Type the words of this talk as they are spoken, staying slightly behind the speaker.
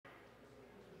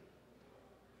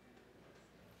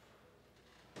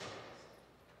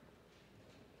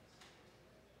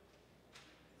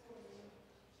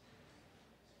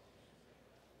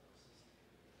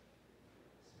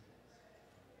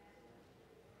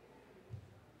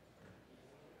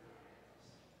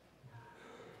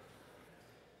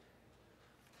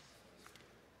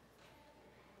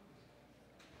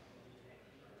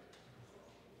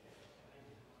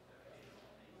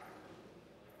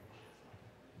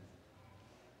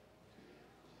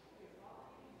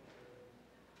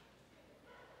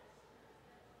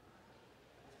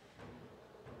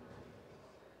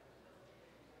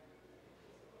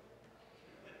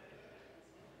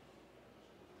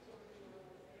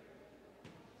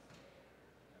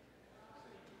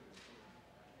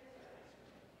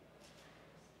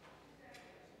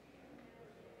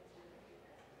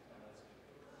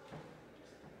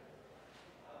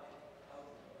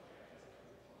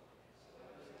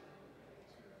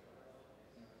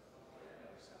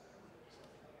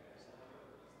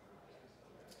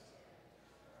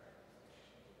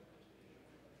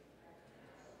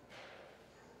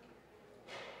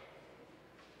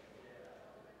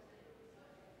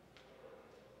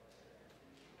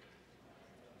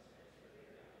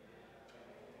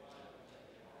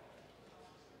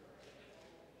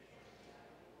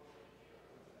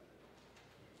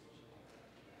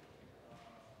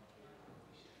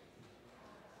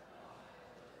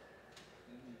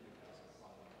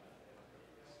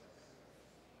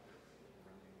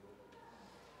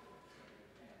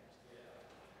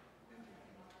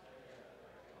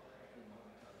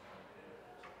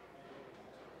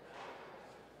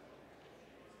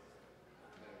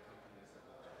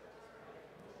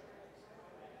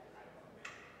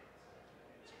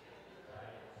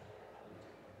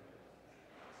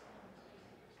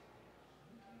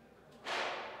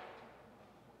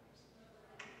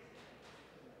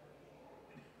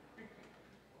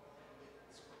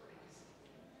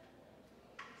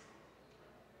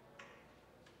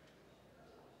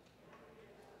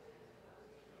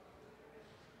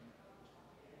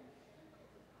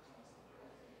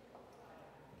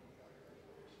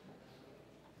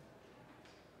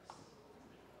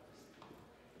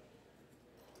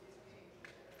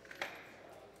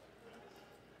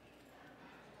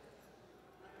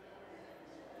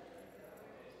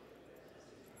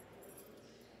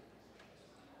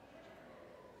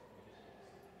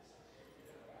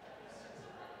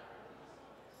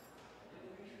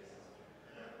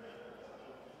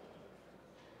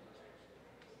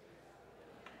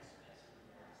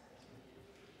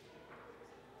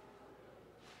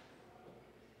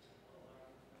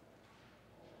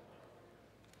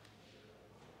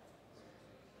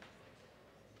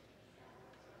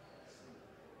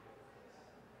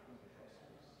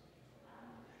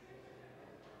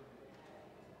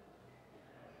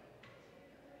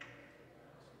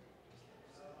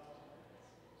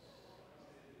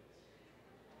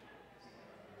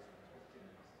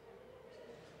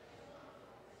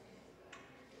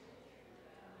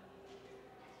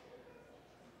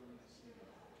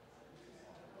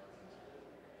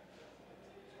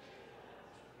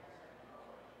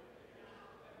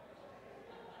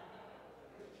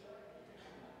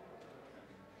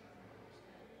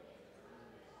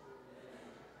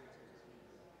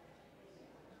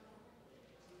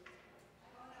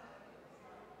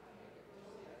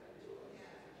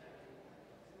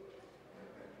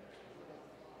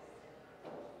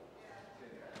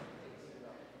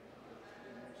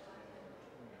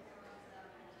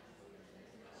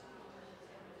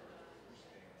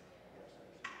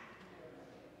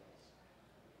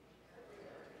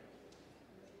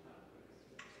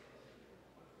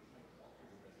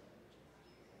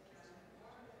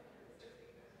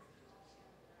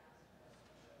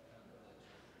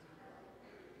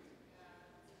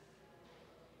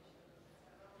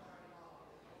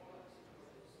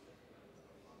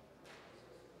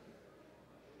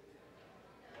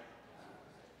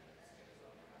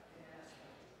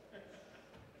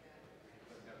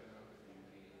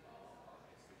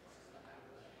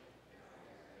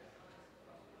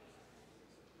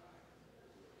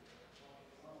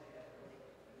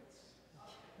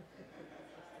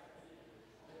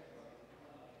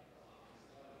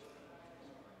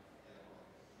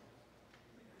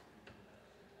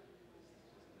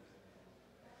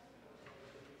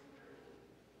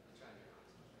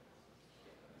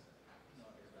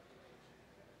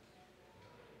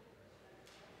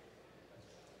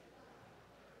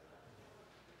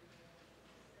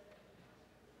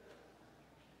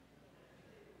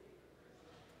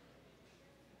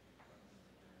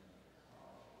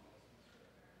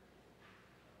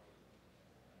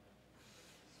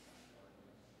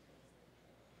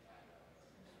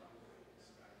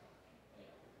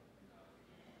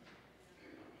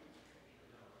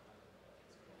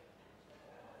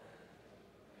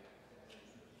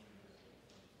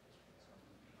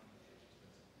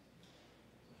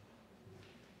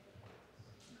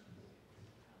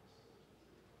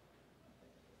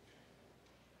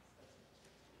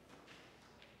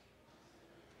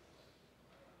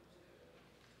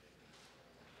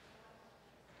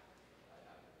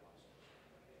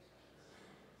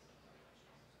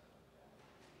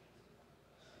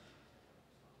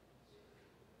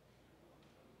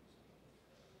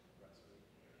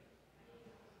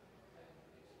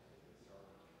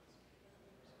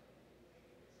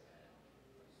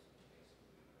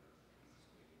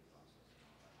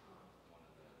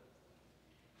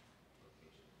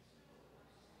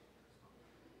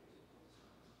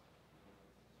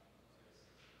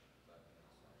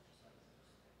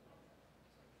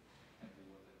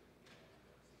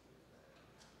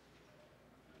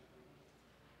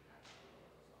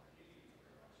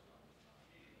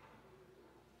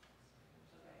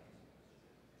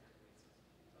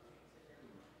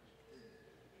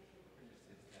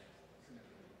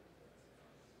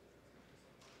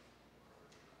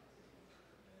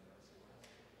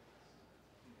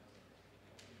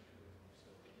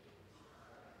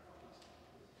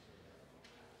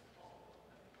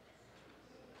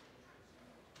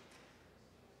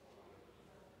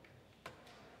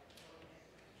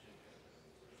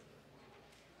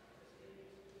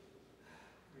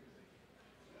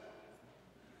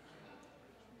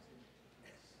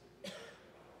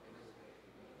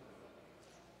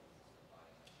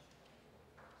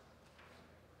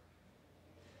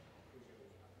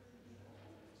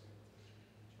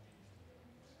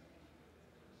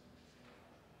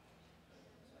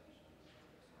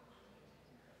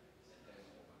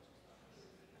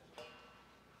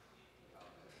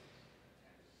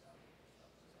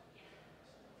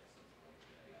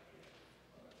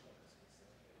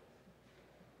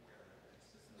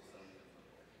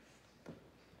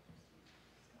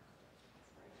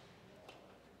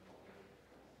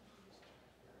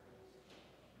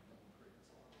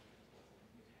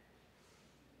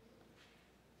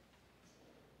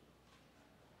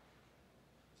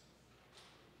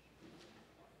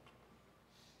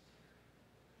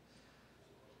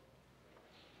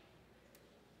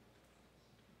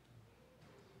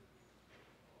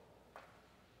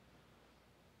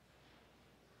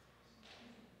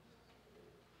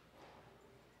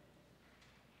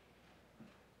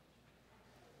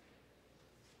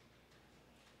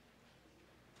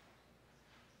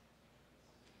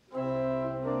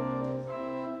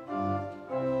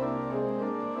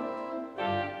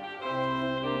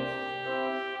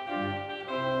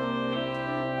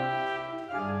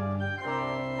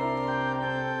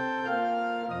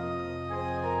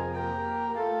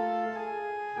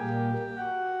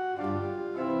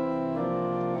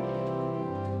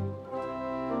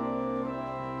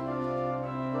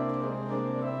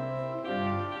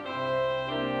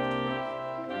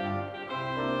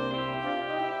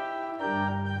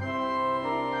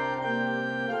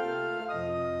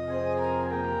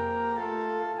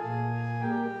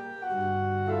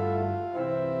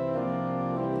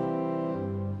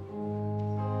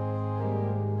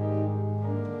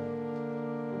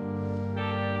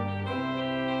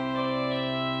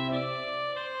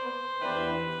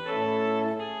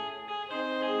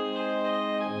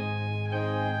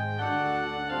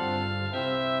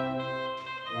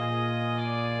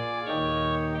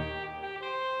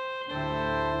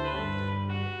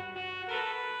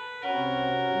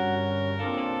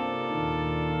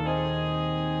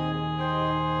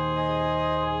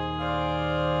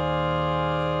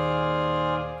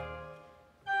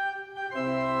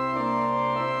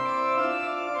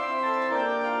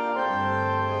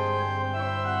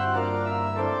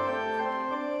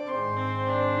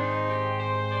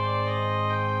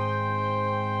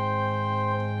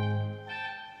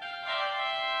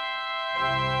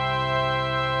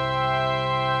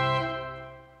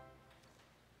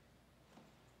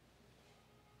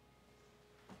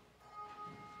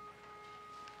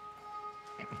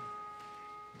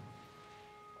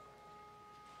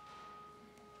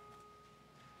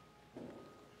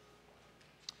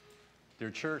Dear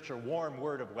church, a warm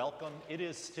word of welcome. It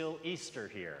is still Easter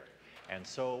here. And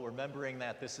so remembering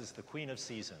that this is the Queen of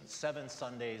Seasons, 7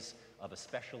 Sundays of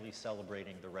especially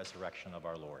celebrating the resurrection of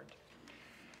our Lord.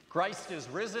 Christ is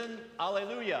risen,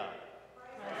 alleluia.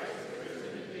 Christ is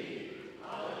risen indeed,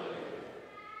 alleluia.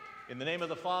 In the name of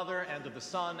the Father, and of the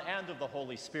Son, and of the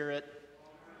Holy Spirit,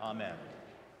 amen.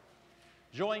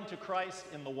 Joined to Christ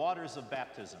in the waters of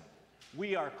baptism,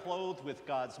 we are clothed with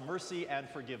God's mercy and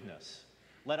forgiveness.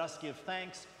 Let us give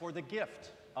thanks for the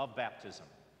gift of baptism.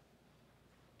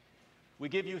 We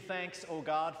give you thanks, O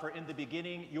God, for in the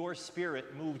beginning your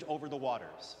Spirit moved over the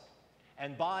waters,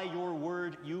 and by your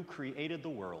word you created the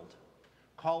world,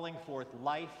 calling forth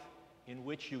life in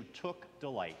which you took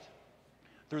delight.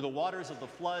 Through the waters of the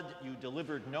flood you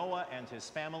delivered Noah and his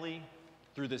family.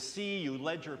 Through the sea you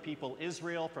led your people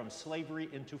Israel from slavery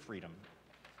into freedom.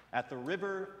 At the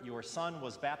river, your son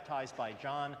was baptized by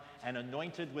John and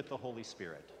anointed with the Holy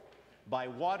Spirit. By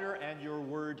water and your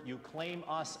word, you claim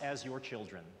us as your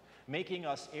children, making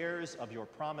us heirs of your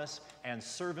promise and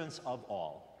servants of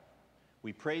all.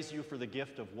 We praise you for the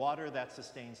gift of water that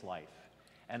sustains life.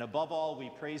 And above all, we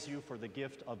praise you for the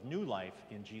gift of new life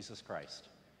in Jesus Christ.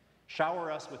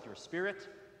 Shower us with your Spirit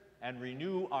and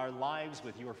renew our lives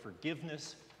with your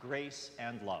forgiveness, grace,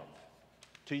 and love.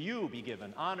 To you be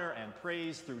given honor and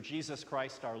praise through Jesus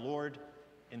Christ our Lord,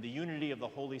 in the unity of the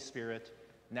Holy Spirit,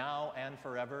 now and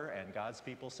forever, and God's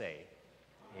people say,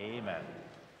 Amen.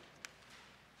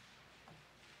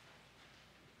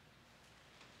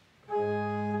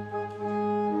 Sing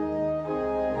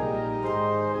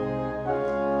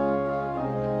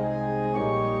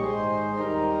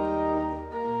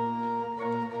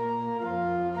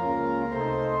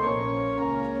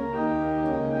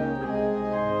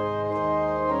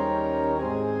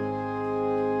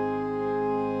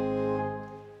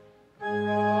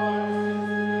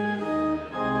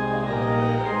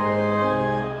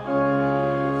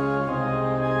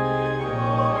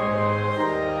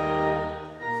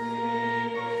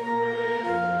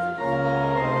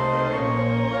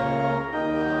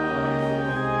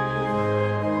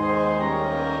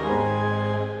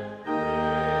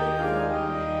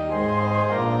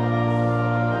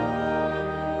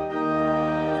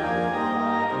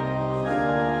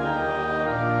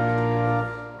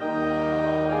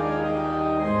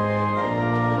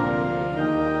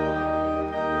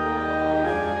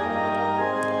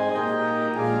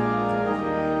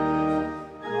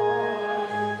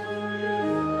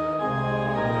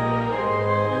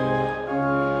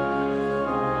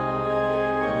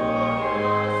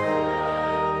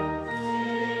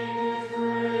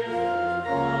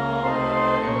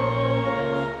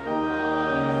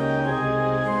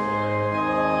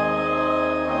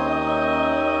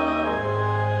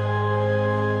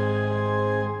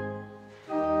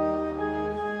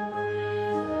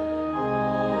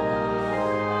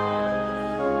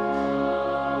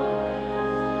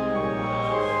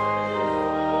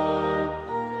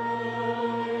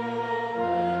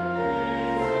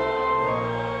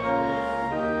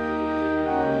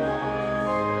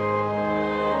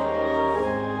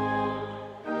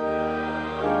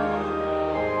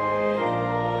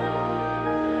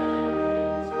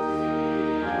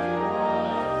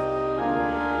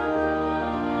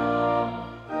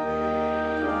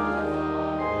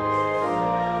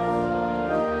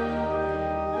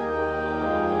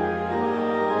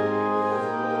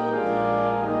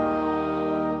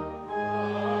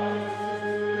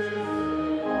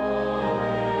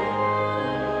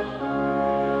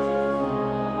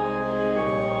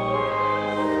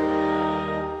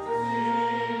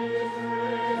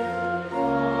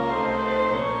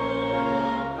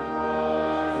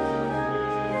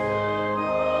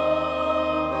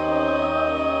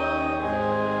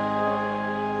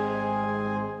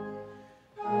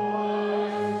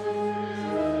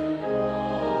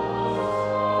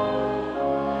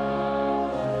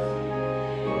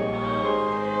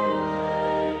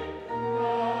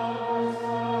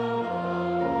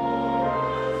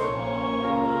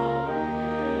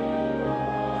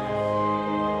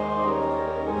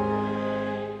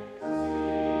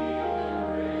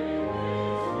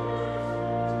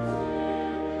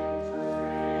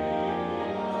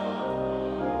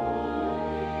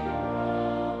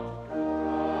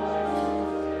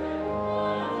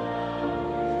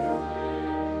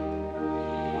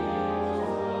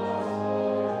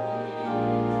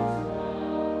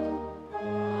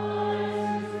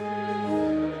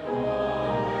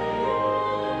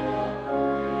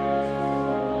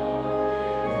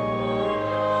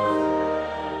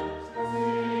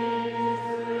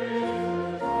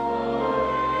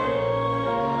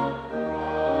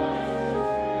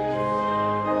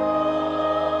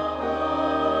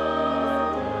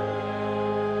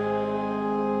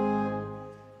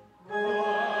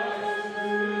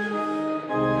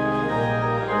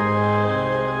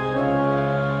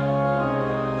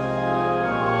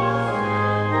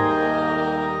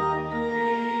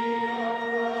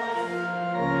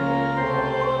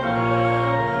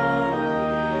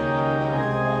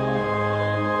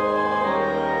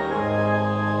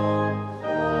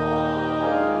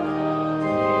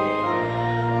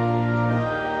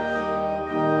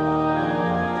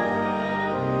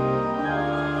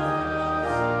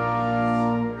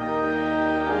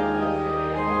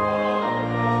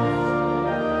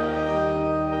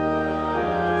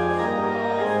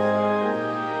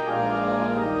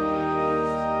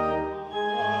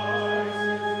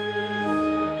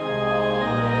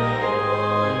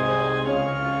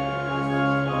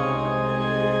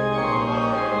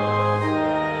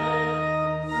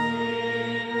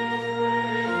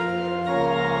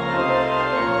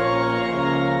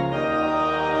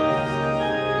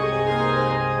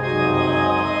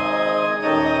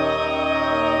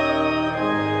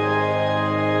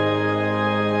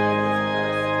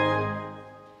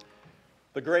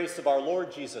The grace of our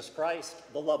Lord Jesus Christ,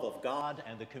 the love of God,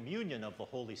 and the communion of the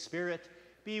Holy Spirit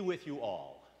be with you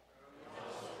all.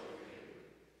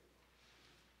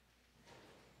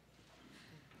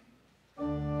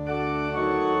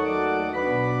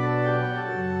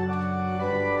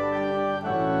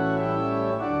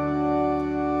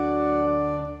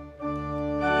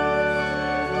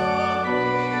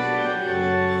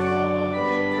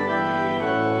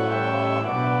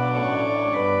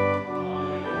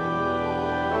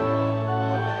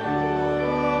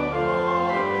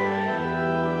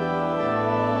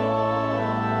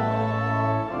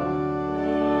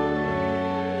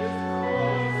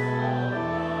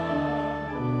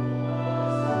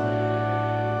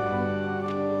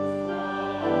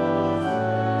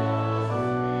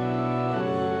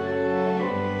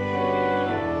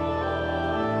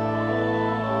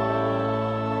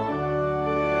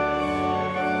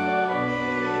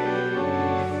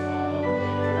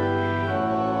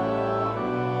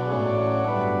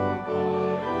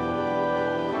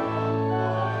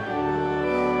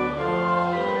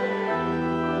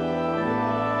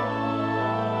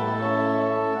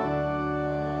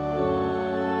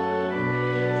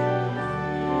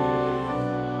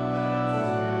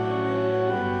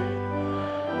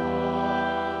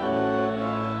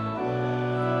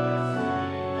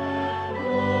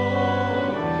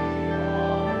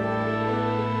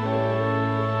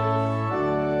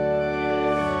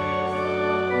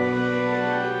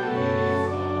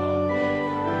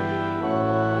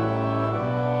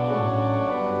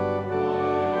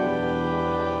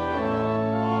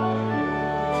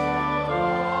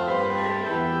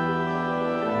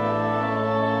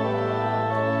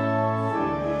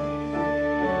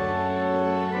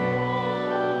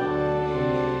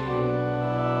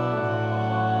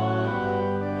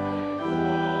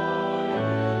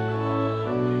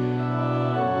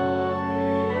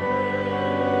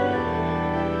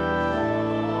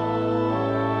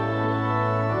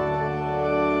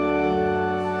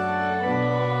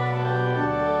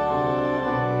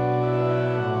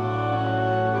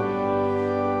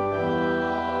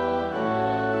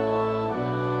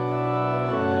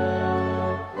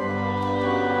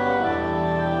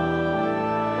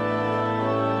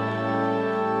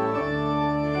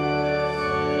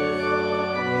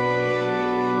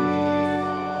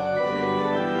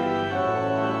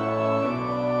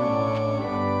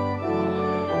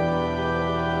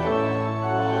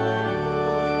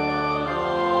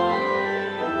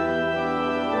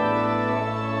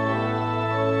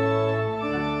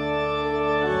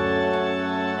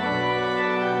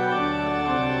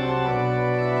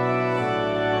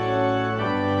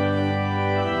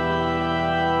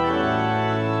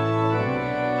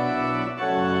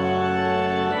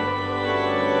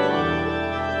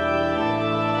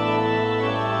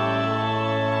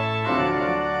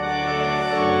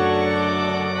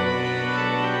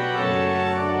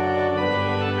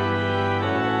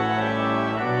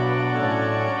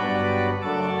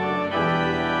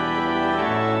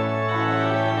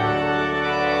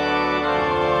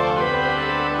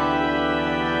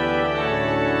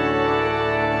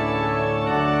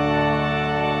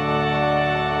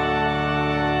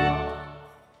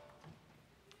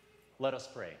 Let us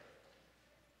pray.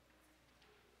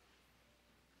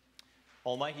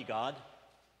 Almighty God,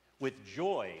 with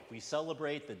joy we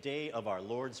celebrate the day of our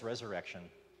Lord's resurrection.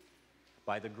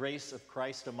 By the grace of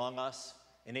Christ among us,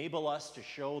 enable us to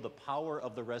show the power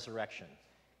of the resurrection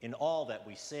in all that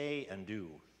we say and do,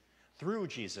 through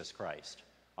Jesus Christ,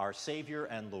 our Savior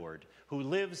and Lord, who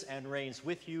lives and reigns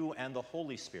with you and the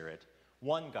Holy Spirit,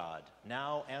 one God,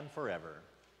 now and forever.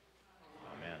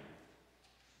 Amen.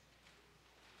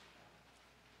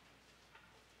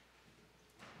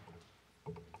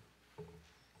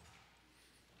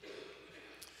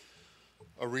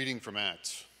 A reading from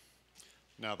Acts.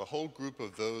 Now the whole group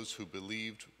of those who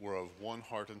believed were of one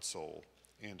heart and soul,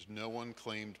 and no one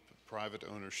claimed private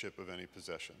ownership of any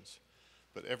possessions,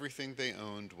 but everything they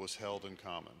owned was held in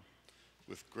common.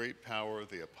 With great power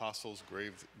the apostles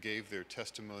gave their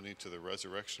testimony to the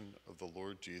resurrection of the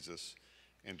Lord Jesus,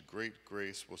 and great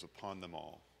grace was upon them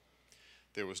all.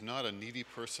 There was not a needy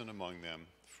person among them,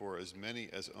 for as many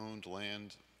as owned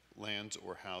lands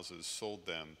or houses sold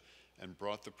them, and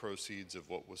brought the proceeds of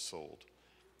what was sold.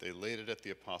 They laid it at the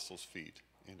apostles' feet,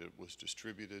 and it was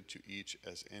distributed to each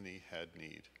as any had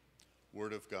need.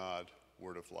 Word of God,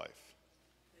 word of life.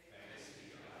 Thanks be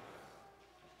to God.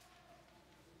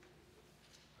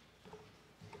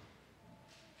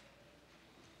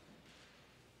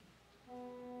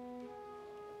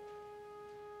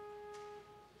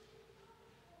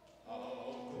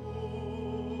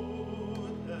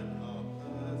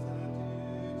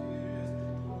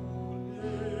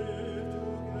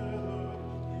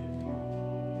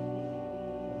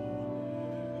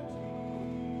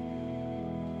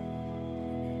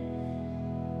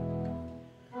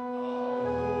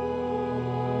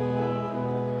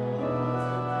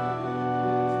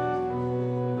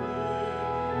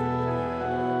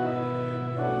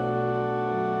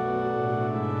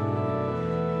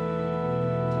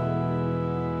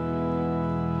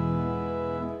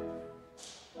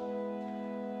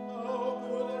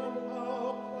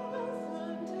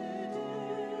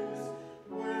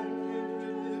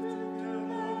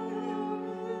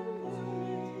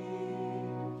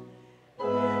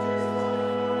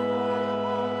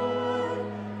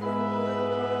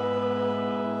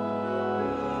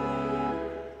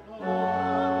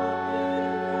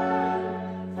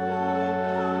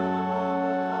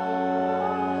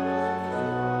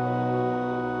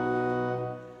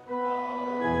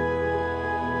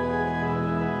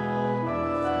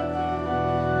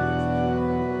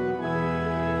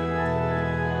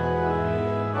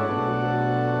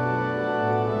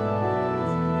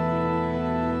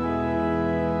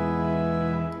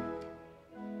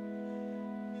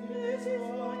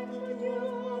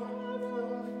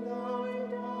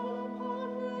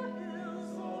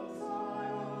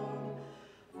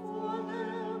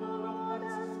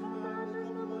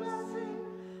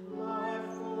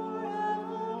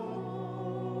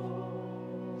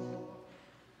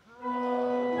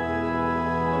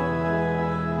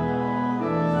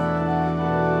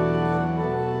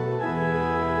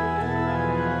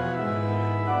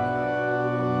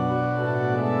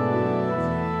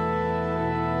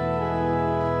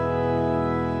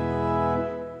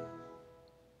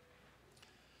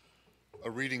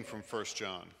 A reading from 1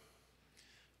 John.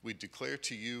 We declare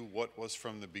to you what was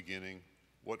from the beginning,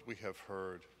 what we have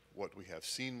heard, what we have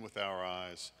seen with our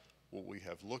eyes, what we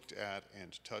have looked at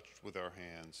and touched with our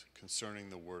hands concerning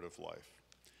the word of life.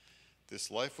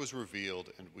 This life was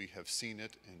revealed, and we have seen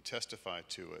it and testify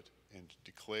to it, and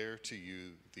declare to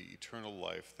you the eternal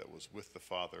life that was with the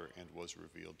Father and was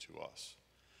revealed to us.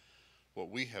 What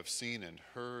we have seen and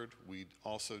heard, we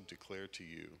also declare to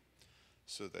you,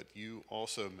 so that you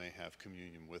also may have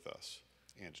communion with us.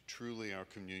 And truly our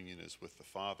communion is with the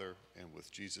Father and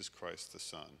with Jesus Christ the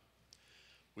Son.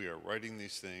 We are writing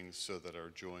these things so that our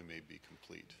joy may be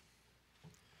complete.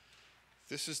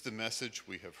 This is the message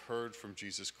we have heard from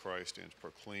Jesus Christ and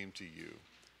proclaim to you,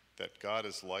 that God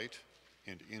is light,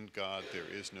 and in God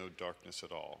there is no darkness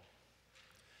at all.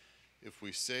 If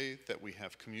we say that we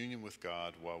have communion with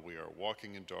God while we are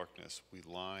walking in darkness, we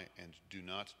lie and do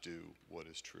not do what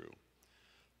is true.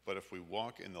 But if we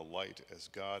walk in the light as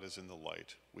God is in the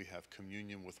light, we have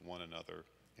communion with one another,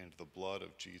 and the blood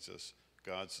of Jesus,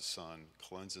 God's Son,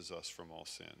 cleanses us from all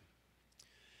sin.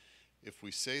 If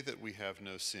we say that we have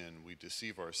no sin, we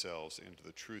deceive ourselves, and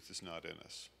the truth is not in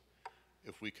us.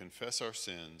 If we confess our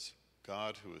sins,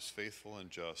 God, who is faithful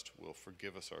and just, will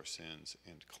forgive us our sins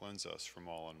and cleanse us from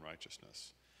all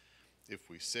unrighteousness. If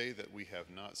we say that we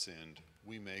have not sinned,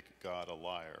 we make God a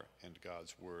liar, and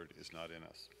God's word is not in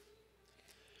us.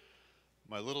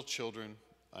 My little children,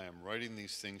 I am writing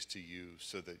these things to you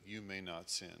so that you may not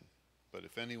sin. But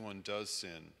if anyone does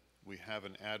sin, we have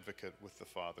an advocate with the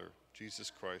Father, Jesus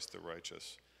Christ the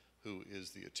righteous, who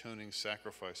is the atoning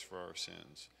sacrifice for our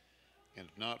sins, and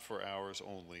not for ours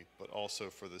only, but also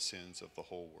for the sins of the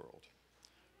whole world.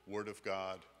 Word of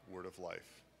God, word of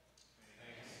life.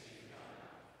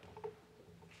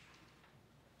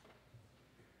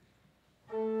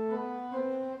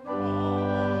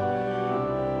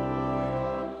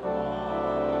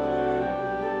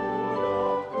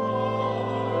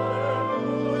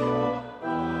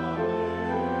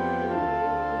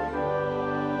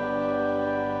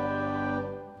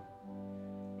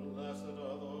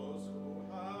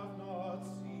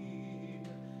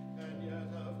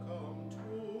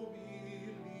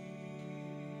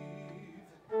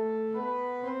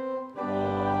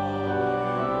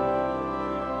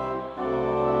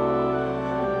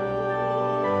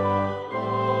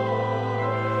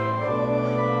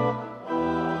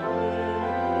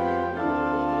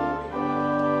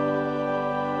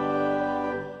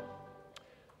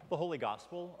 The Holy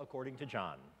Gospel according to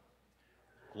John.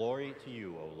 Glory to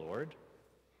you, O Lord.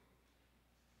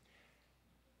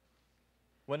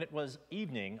 When it was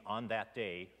evening on that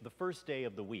day, the first day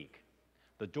of the week,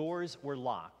 the doors were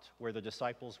locked where the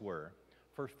disciples were,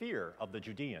 for fear of the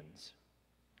Judeans.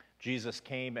 Jesus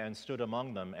came and stood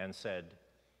among them and said,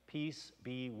 "Peace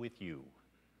be with you."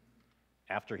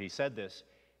 After he said this,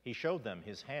 he showed them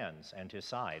his hands and his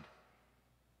side.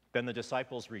 Then the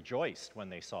disciples rejoiced when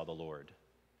they saw the Lord.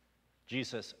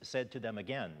 Jesus said to them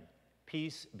again,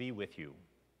 "Peace be with you.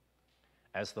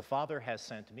 As the Father has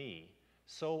sent me,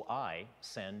 so I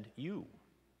send you."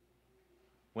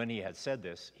 When he had said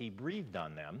this, he breathed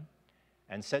on them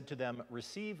and said to them,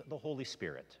 "Receive the Holy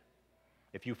Spirit.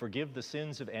 If you forgive the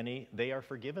sins of any, they are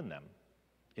forgiven them.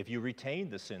 If you retain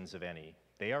the sins of any,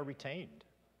 they are retained."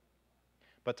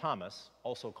 But Thomas,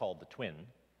 also called the twin,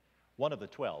 one of the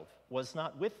 12, was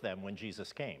not with them when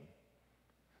Jesus came.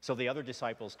 So the other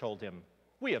disciples told him,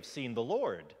 "We have seen the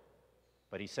Lord."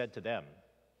 But he said to them,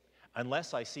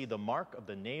 "Unless I see the mark of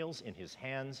the nails in his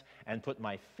hands and put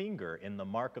my finger in the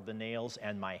mark of the nails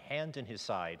and my hand in his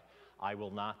side, I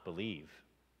will not believe."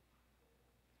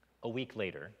 A week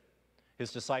later,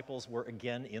 his disciples were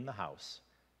again in the house,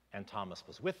 and Thomas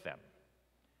was with them.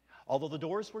 Although the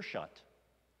doors were shut,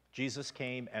 Jesus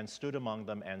came and stood among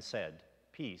them and said,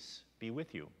 "Peace be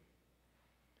with you."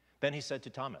 Then he said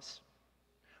to Thomas,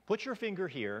 "Put your finger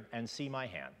here and see my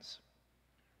hands.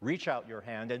 Reach out your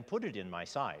hand and put it in my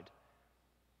side.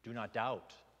 Do not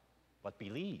doubt, but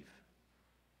believe."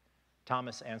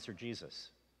 Thomas answered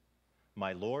Jesus,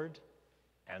 "My Lord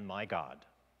and my God."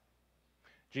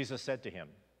 Jesus said to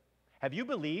him, "Have you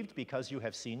believed because you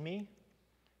have seen me?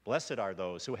 Blessed are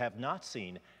those who have not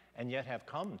seen and yet have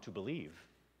come to believe."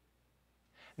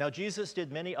 Now Jesus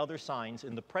did many other signs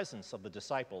in the presence of the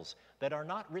disciples that are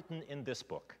not written in this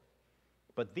book.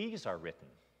 But these are written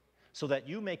so that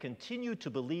you may continue to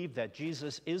believe that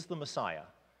Jesus is the Messiah,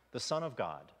 the Son of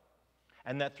God,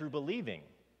 and that through believing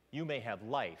you may have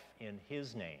life in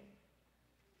his name.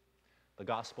 The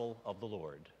Gospel of the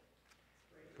Lord.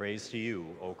 Praise to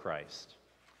you, O Christ.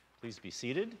 Please be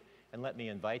seated, and let me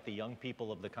invite the young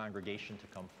people of the congregation to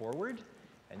come forward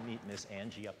and meet Miss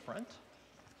Angie up front.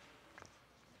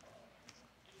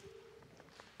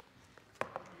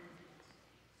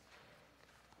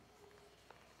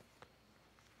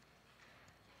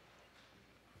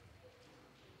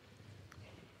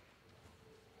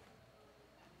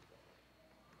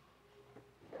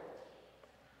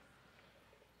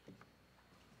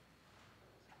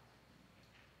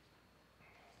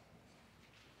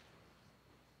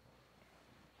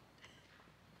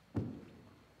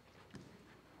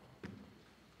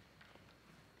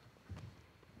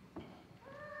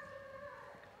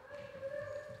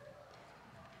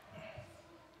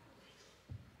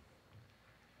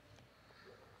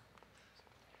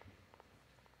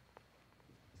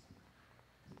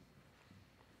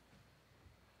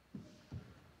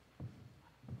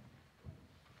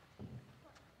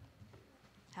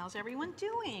 How's everyone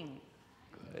doing?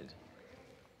 Good.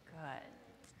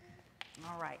 Good.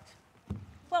 All right.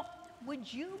 Well,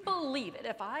 would you believe it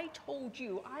if I told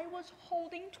you I was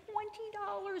holding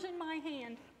 $20 in my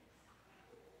hand?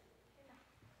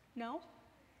 No?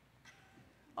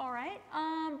 All right.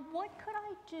 What could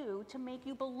I do to make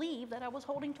you believe that I was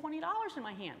holding $20 in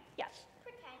my hand? Yes?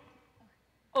 Pretend.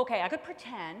 Okay, I could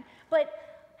pretend, but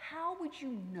how would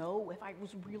you know if I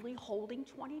was really holding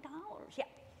 $20? Yeah.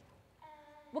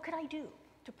 What could I do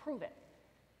to prove it?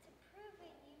 To prove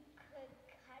it, you could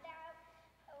cut out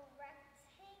a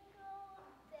rectangle,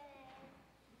 then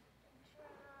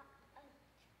draw a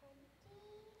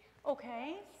 20.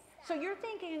 Okay. So you're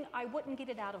thinking I wouldn't get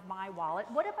it out of my wallet.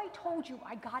 What if I told you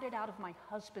I got it out of my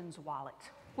husband's wallet?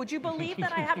 Would you believe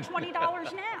that I have $20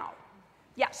 now?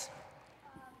 Yes.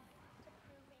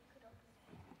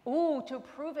 Ooh, to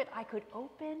prove it, I could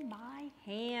open my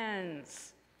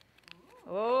hands.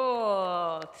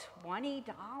 Oh,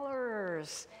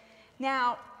 $20.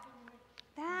 Now,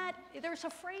 there's a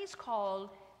phrase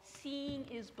called seeing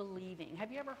is believing.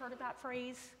 Have you ever heard of that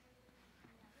phrase?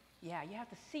 Yeah, you have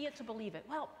to see it to believe it.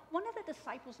 Well, one of the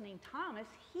disciples named Thomas,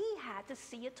 he had to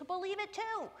see it to believe it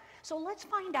too. So let's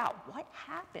find out what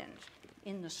happened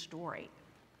in the story.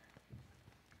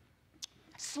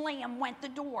 Slam went the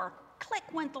door, click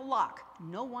went the lock.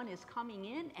 No one is coming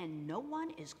in and no one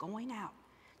is going out.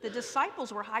 The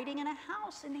disciples were hiding in a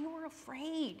house and they were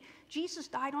afraid. Jesus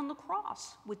died on the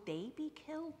cross. Would they be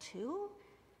killed too?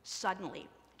 Suddenly,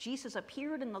 Jesus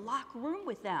appeared in the locked room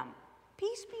with them.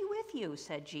 "Peace be with you,"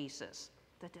 said Jesus.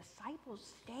 The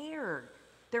disciples stared.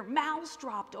 Their mouths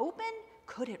dropped open.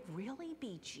 Could it really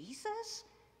be Jesus?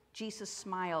 Jesus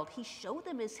smiled. He showed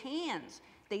them his hands.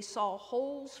 They saw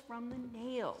holes from the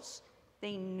nails.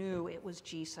 They knew it was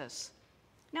Jesus.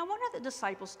 Now, one of the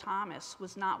disciples, Thomas,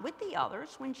 was not with the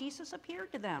others when Jesus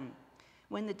appeared to them.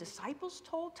 When the disciples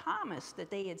told Thomas that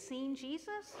they had seen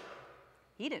Jesus,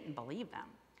 he didn't believe them.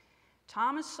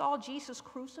 Thomas saw Jesus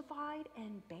crucified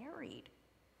and buried.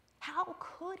 How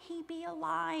could he be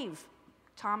alive?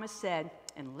 Thomas said,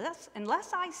 unless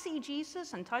I see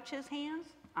Jesus and touch his hands,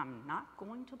 I'm not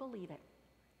going to believe it.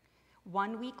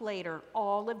 1 week later,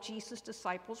 all of Jesus'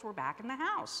 disciples were back in the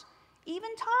house,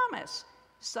 even Thomas.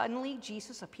 Suddenly,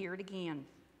 Jesus appeared again.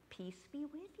 "Peace be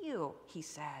with you," he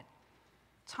said.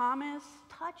 "Thomas,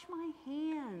 touch my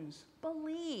hands,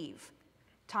 believe."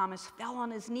 Thomas fell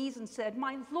on his knees and said,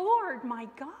 "My Lord, my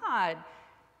God."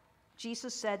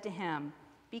 Jesus said to him,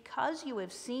 "Because you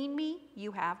have seen me,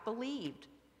 you have believed.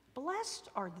 Blessed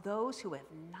are those who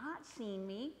have not seen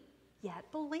me,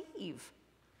 yet believe."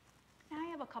 Now, I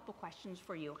have a couple questions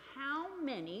for you. How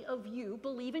many of you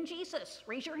believe in Jesus?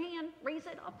 Raise your hand. Raise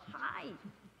it up high.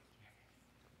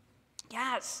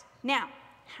 Yes. Now,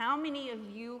 how many of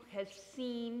you have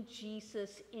seen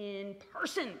Jesus in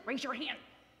person? Raise your hand.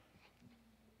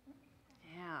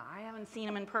 Yeah, I haven't seen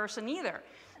him in person either.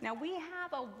 Now, we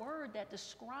have a word that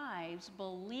describes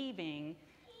believing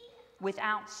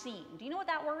without seeing. Do you know what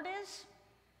that word is?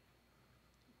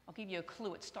 I'll give you a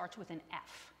clue. It starts with an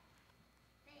F.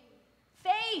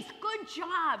 Faith. Good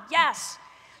job. Yes.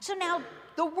 So now,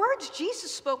 the words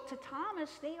Jesus spoke to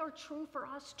Thomas, they are true for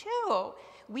us too.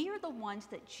 We are the ones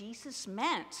that Jesus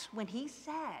meant when he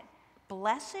said,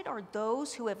 "Blessed are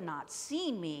those who have not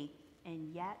seen me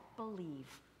and yet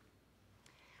believe."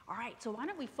 All right, so why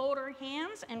don't we fold our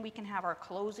hands and we can have our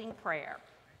closing prayer.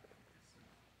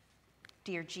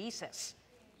 Dear Jesus.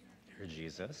 Dear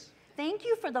Jesus. Thank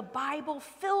you for the Bible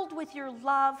filled with your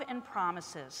love and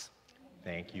promises.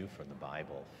 Thank you for the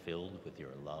Bible filled with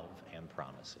your love and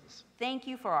promises. Thank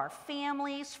you for our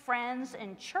families, friends,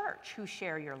 and church who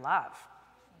share your love.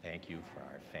 Thank you for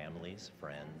our families,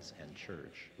 friends, and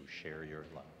church who share your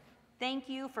love. Thank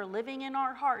you for living in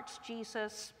our hearts,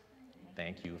 Jesus.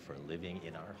 Thank you for living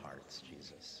in our hearts,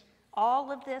 Jesus.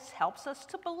 All of this helps us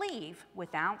to believe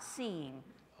without seeing.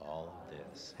 All of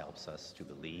this helps us to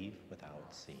believe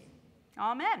without seeing.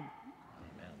 Amen.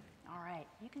 Amen. All right,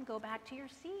 you can go back to your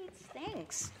seats.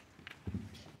 Thanks.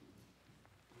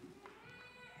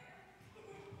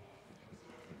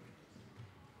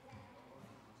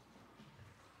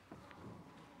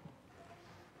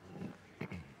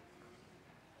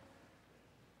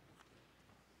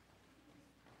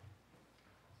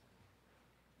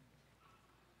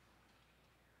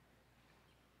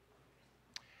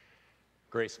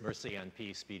 Grace, mercy, and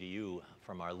peace be to you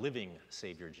from our living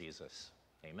Savior Jesus.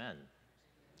 Amen.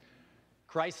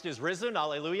 Christ is risen.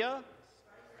 Alleluia.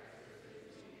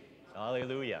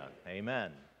 Alleluia.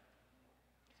 Amen.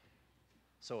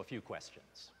 So a few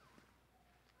questions.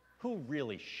 Who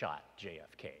really shot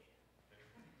JFK?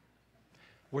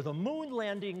 Were the moon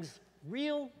landings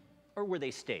real or were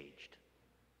they staged?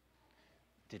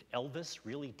 Did Elvis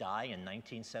really die in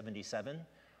 1977,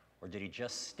 or did he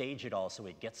just stage it all so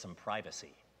he'd get some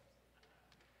privacy?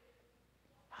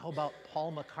 How about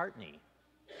Paul McCartney?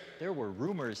 There were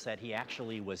rumors that he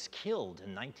actually was killed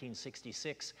in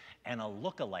 1966 and a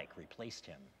look-alike replaced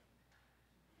him.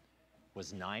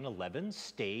 Was 9/11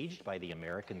 staged by the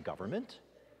American government?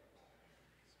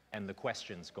 And the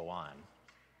questions go on.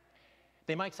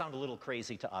 They might sound a little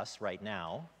crazy to us right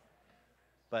now,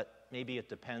 but maybe it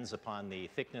depends upon the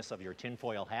thickness of your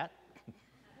tinfoil hat.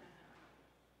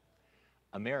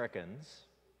 Americans,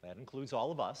 that includes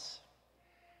all of us,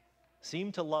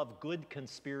 seem to love good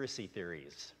conspiracy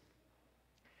theories.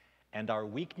 And our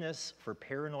weakness for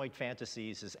paranoid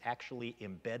fantasies is actually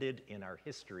embedded in our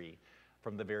history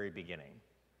from the very beginning.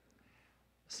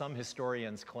 Some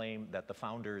historians claim that the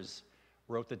founders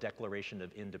wrote the Declaration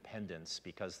of Independence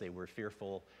because they were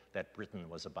fearful that Britain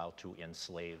was about to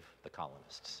enslave the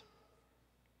colonists.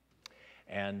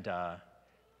 And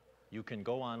you can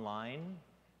go online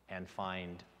and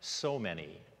find so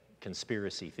many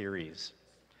conspiracy theories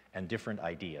and different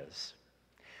ideas.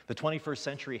 The 21st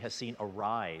century has seen a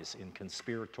rise in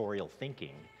conspiratorial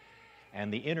thinking,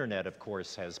 and the internet, of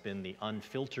course, has been the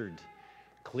unfiltered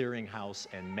clearinghouse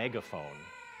and megaphone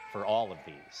for all of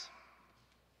these.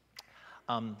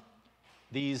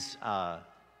 These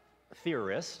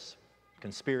theorists,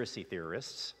 conspiracy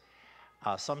theorists,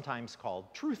 sometimes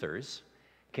called truthers,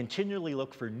 continually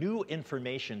look for new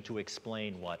information to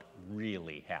explain what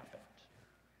really happened.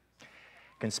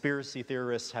 Conspiracy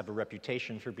theorists have a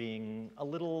reputation for being a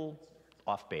little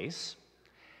off base,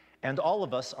 and all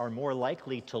of us are more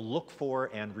likely to look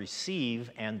for and receive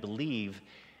and believe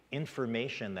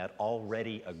information that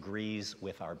already agrees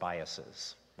with our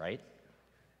biases, right?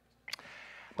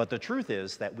 But the truth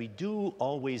is that we do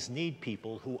always need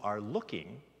people who are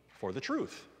looking for the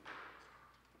truth.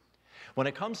 When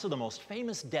it comes to the most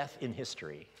famous death in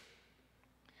history,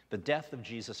 the death of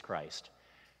Jesus Christ,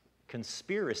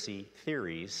 conspiracy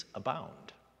theories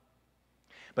abound.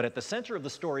 But at the center of the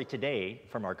story today,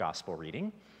 from our gospel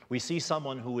reading, we see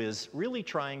someone who is really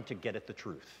trying to get at the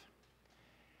truth.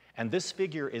 And this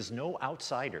figure is no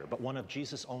outsider, but one of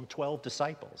Jesus' own 12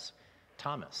 disciples,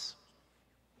 Thomas.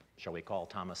 Shall we call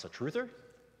Thomas a truther?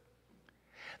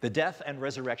 The death and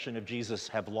resurrection of Jesus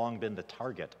have long been the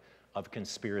target of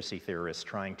conspiracy theorists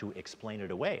trying to explain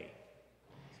it away.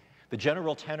 The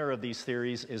general tenor of these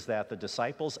theories is that the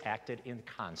disciples acted in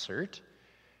concert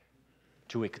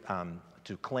to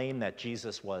claim that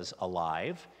Jesus was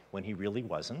alive when he really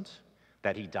wasn't,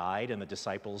 that he died and the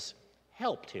disciples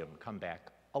helped him come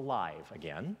back alive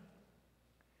again.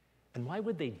 And why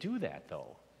would they do that,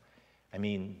 though? I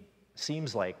mean,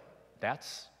 seems like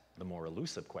that's the more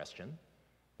elusive question.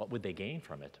 What would they gain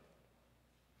from it?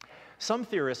 Some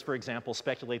theorists, for example,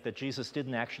 speculate that Jesus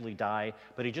didn't actually die,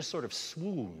 but he just sort of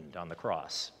swooned on the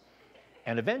cross.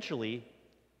 And eventually,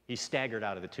 he staggered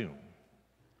out of the tomb.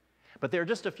 But there are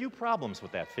just a few problems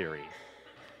with that theory.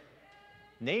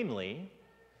 Namely,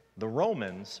 the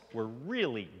Romans were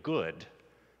really good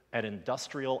at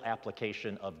industrial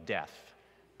application of death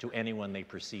to anyone they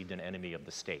perceived an enemy of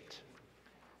the state.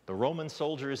 The Roman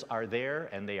soldiers are there,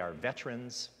 and they are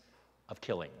veterans of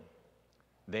killing.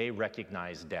 They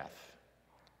recognize death.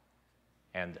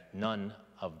 And none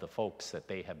of the folks that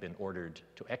they have been ordered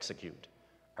to execute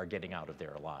are getting out of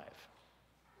there alive.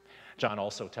 John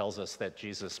also tells us that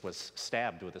Jesus was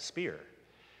stabbed with a spear.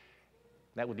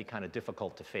 That would be kind of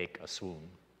difficult to fake a swoon.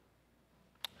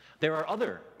 There are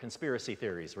other conspiracy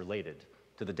theories related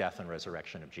to the death and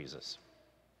resurrection of Jesus.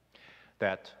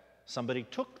 That somebody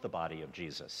took the body of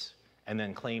Jesus and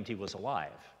then claimed he was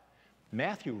alive.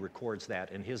 Matthew records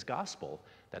that in his gospel,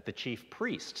 that the chief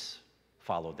priests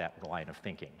followed that line of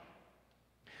thinking.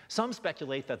 Some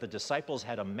speculate that the disciples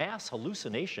had a mass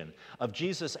hallucination of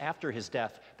Jesus after his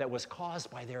death that was caused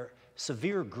by their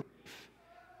severe grief.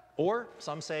 Or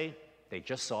some say they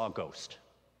just saw a ghost.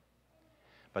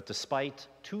 But despite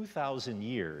 2,000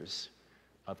 years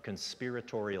of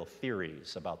conspiratorial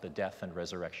theories about the death and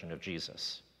resurrection of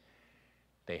Jesus,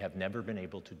 they have never been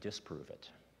able to disprove it.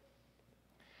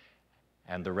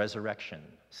 And the resurrection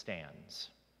stands.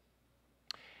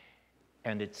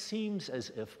 And it seems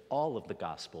as if all of the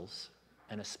Gospels,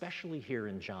 and especially here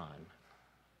in John,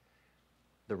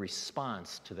 the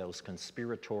response to those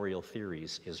conspiratorial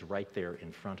theories is right there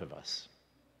in front of us.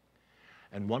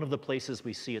 And one of the places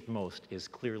we see it most is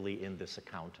clearly in this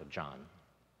account of John.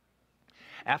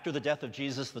 After the death of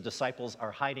Jesus, the disciples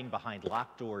are hiding behind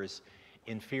locked doors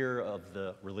in fear of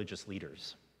the religious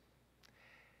leaders.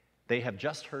 They have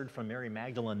just heard from Mary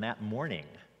Magdalene that morning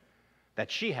that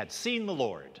she had seen the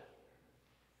Lord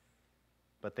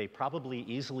but they probably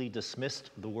easily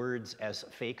dismissed the words as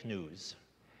fake news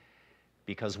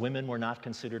because women were not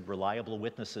considered reliable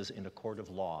witnesses in a court of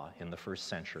law in the first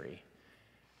century.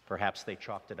 Perhaps they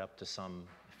chalked it up to some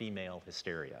female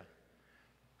hysteria.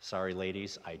 Sorry,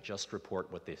 ladies, I just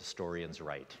report what the historians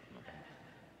write.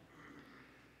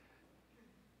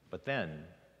 But then,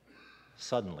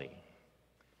 suddenly,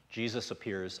 Jesus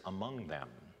appears among them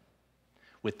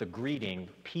with the greeting,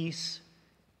 "Peace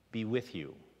be with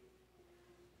you."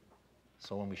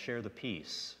 So when we share the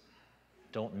peace,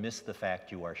 don't miss the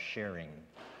fact you are sharing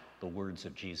the words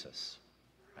of Jesus,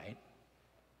 right?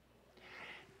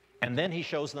 And then he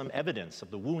shows them evidence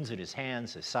of the wounds in his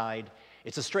hands, his side.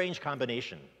 It's a strange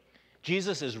combination.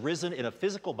 Jesus is risen in a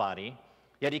physical body,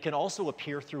 yet he can also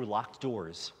appear through locked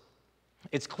doors.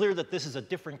 It's clear that this is a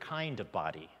different kind of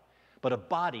body, but a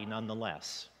body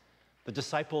nonetheless. The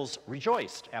disciples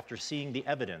rejoiced after seeing the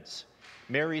evidence.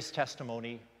 Mary's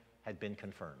testimony had been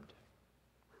confirmed.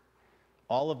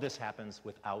 All of this happens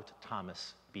without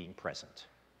Thomas being present.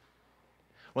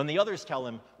 When the others tell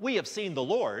him, "We have seen the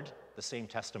Lord," the same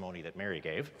testimony that Mary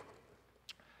gave,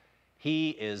 he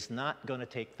is not going to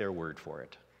take their word for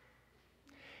it.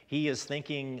 He is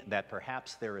thinking that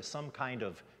perhaps there is some kind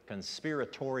of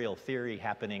conspiratorial theory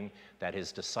happening that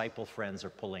his disciple friends are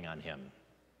pulling on him.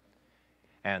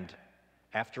 And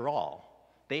after all,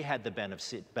 they had the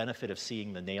benefit of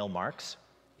seeing the nail marks.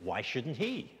 Why shouldn't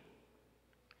he?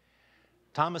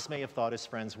 Thomas may have thought his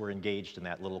friends were engaged in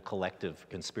that little collective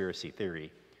conspiracy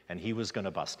theory, and he was going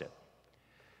to bust it.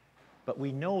 But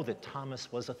we know that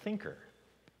Thomas was a thinker,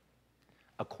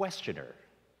 a questioner.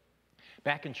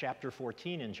 Back in chapter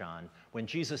 14 in John, when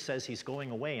Jesus says he's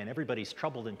going away and everybody's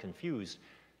troubled and confused,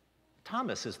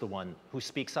 Thomas is the one who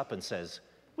speaks up and says,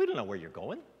 "We don't know where you're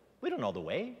going. We don't know the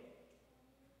way."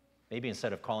 Maybe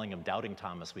instead of calling him Doubting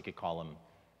Thomas, we could call him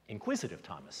Inquisitive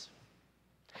Thomas.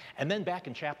 And then back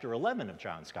in chapter 11 of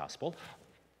John's Gospel,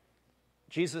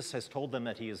 Jesus has told them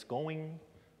that he is going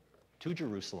to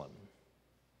Jerusalem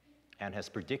and has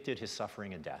predicted his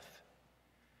suffering and death.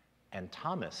 And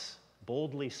Thomas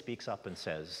boldly speaks up and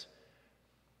says,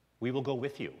 "We will go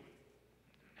with you."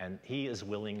 And he is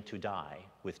willing to die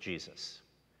with Jesus.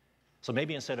 So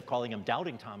maybe instead of calling him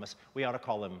Doubting Thomas, we ought to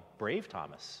call him Brave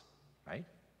Thomas, right?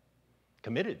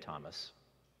 Committed Thomas.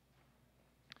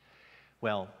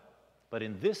 Well, but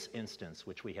in this instance,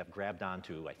 which we have grabbed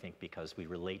onto, I think because we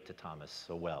relate to Thomas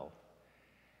so well,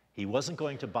 he wasn't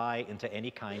going to buy into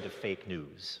any kind of fake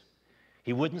news.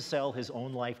 He wouldn't sell his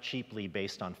own life cheaply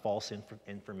based on false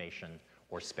information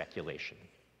or speculation.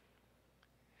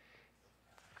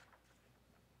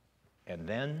 And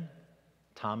then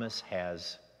Thomas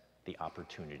has the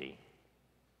opportunity.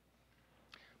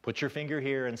 "Put your finger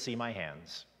here and see my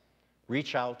hands.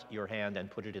 Reach out your hand and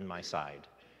put it in my side.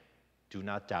 Do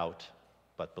not doubt,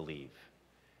 but believe."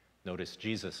 Notice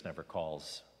Jesus never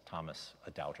calls Thomas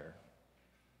a doubter.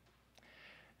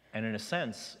 And in a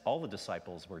sense, all the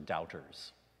disciples were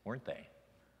doubters, weren't they?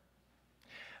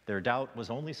 Their doubt was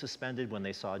only suspended when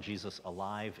they saw Jesus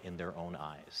alive in their own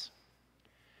eyes.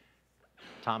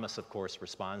 Thomas, of course,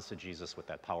 responds to Jesus with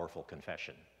that powerful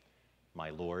confession, "My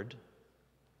Lord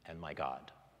and my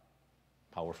God."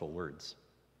 Powerful words.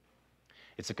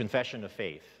 It's a confession of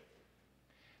faith.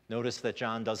 Notice that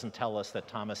John doesn't tell us that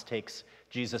Thomas takes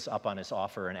Jesus up on his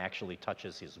offer and actually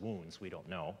touches his wounds. We don't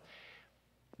know.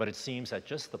 But it seems that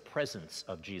just the presence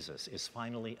of Jesus is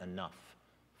finally enough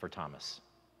for Thomas.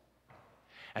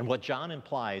 And what John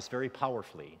implies very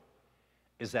powerfully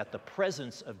is that the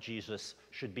presence of Jesus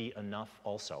should be enough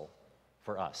also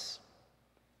for us.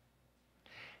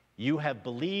 "You have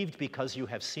believed because you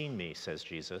have seen me," says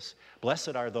Jesus.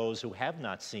 "Blessed are those who have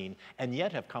not seen and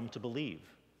yet have come to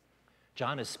believe."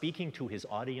 John is speaking to his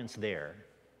audience there,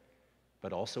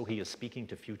 but also he is speaking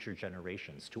to future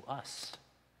generations, to us,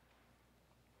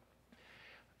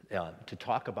 to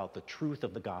talk about the truth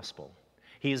of the gospel.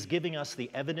 He is giving us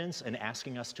the evidence and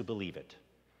asking us to believe it,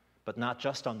 but not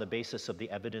just on the basis of the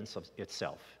evidence of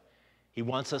itself. He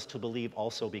wants us to believe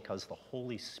also because the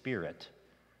Holy Spirit,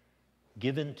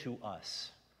 given to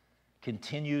us,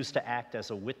 continues to act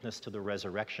as a witness to the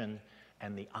resurrection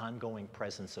and the ongoing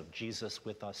presence of Jesus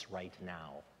with us right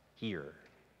now, here.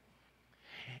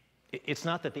 It's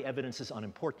not that the evidence is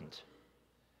unimportant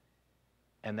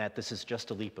and that this is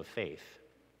just a leap of faith.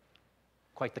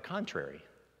 Quite the contrary.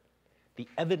 The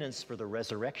evidence for the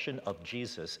resurrection of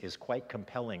Jesus is quite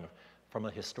compelling from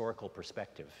a historical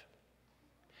perspective.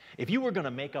 If you were going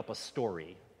to make up a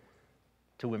story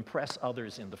to impress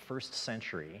others in the first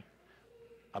century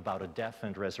about a death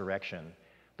and resurrection,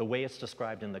 the way it's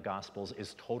described in the Gospels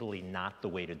is totally not the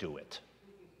way to do it.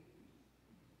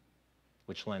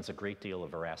 which lends a great deal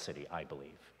of veracity, I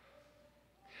believe.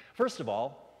 First of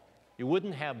all, you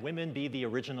wouldn't have women be the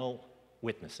original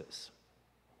witnesses.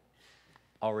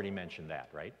 Already mentioned that,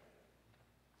 right?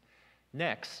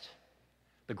 Next,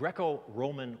 the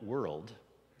Greco-Roman world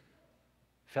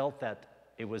felt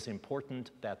that it was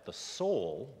important that the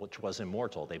soul, which was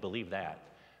immortal, they believed that,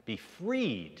 be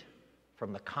freed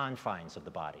from the confines of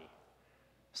the body.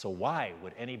 So why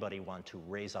would anybody want to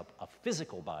raise up a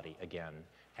physical body again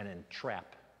and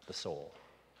entrap the soul?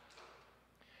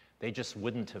 They just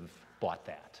wouldn't have bought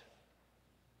that.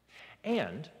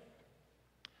 And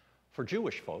for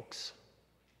Jewish folks,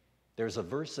 there's a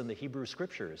verse in the Hebrew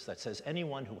Scriptures that says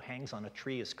anyone who hangs on a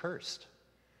tree is cursed.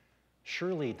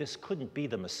 Surely this couldn't be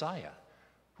the Messiah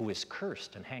who is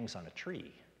cursed and hangs on a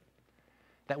tree.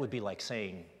 That would be like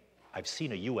saying, I've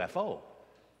seen a UFO.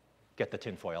 Get the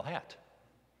tinfoil hat,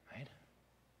 right?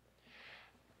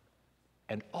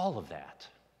 And all of that,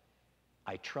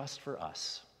 I trust for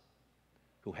us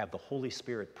who have the Holy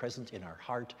Spirit present in our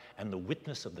heart and the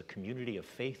witness of the community of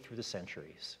faith through the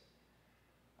centuries,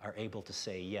 are able to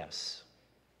say, yes,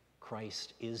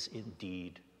 Christ is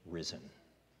indeed risen.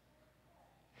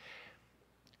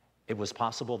 It was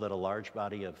possible that a large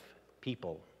body of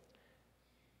people,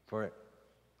 for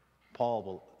Paul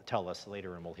will tell us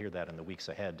later, and we'll hear that in the weeks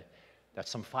ahead, that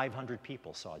some 500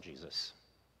 people saw Jesus.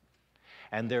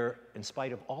 And there, in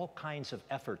spite of all kinds of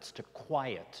efforts to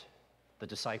quiet the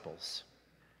disciples,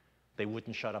 they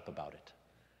wouldn't shut up about it.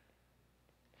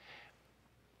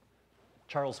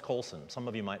 Charles Colson, some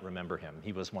of you might remember him.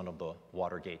 He was one of the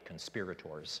Watergate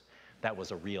conspirators. That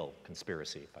was a real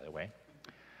conspiracy, by the way.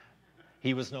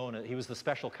 He was the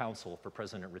special counsel for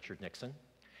President Richard Nixon,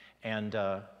 and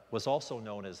was also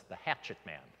known as the hatchet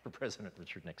man for President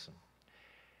Richard Nixon.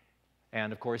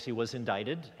 And of course, he was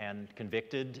indicted and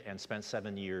convicted and spent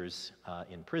 7 years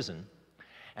in prison.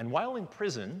 And while in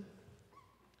prison,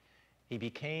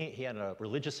 he had a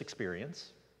religious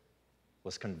experience,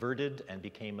 was converted, and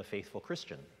became a faithful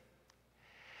Christian.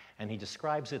 And he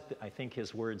describes it, I think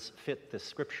his words fit this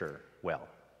scripture well.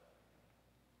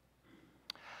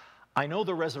 I know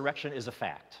the resurrection is a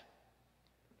fact.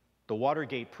 The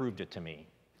Watergate proved it to me.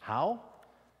 How?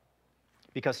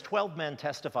 Because 12 men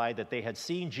testified that they had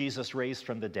seen Jesus raised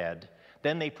from the dead.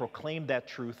 Then they proclaimed that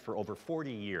truth for over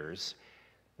 40 years,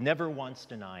 never once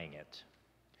denying it.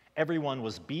 Everyone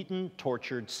was beaten,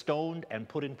 tortured, stoned, and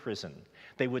put in prison.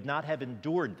 They would not have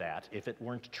endured that if it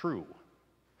weren't true.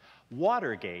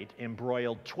 Watergate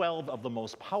embroiled 12 of the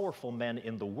most powerful men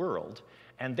in the world,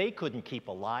 and they couldn't keep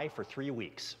alive for 3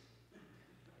 weeks.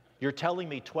 You're telling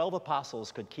me 12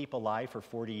 apostles could keep alive for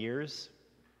 40 years?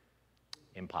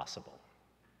 Impossible.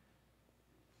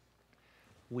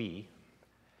 We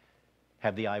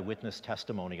have the eyewitness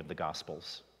testimony of the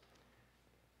Gospels,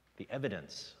 the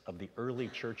evidence of the early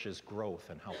church's growth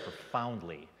and how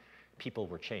profoundly people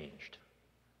were changed.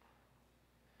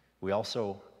 We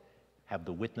also have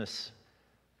the witness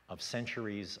of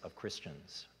centuries of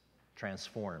Christians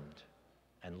transformed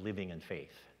and living in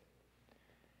faith.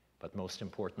 But most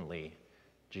importantly,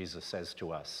 Jesus says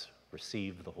to us,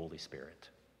 receive the Holy Spirit.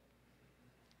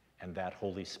 And that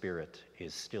Holy Spirit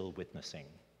is still witnessing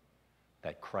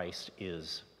that Christ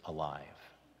is alive.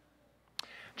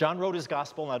 John wrote his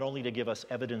gospel not only to give us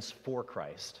evidence for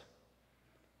Christ,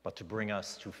 but to bring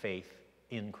us to faith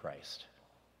in Christ.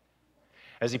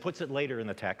 As he puts it later in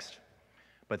the text,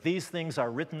 but these things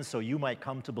are written so you might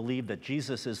come to believe that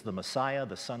Jesus is the Messiah,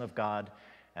 the Son of God,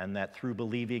 and that through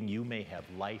believing you may have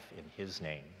life in his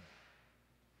name.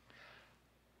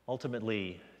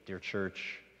 Ultimately, dear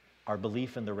church, our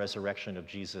belief in the resurrection of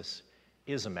Jesus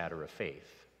is a matter of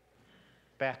faith,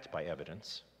 backed by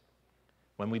evidence.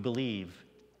 When we believe,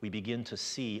 we begin to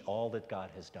see all that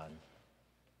God has done,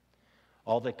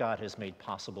 all that God has made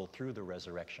possible through the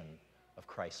resurrection of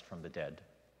Christ from the dead.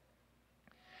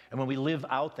 And when we live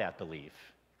out that belief,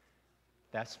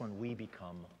 that's when we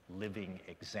become living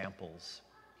examples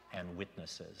and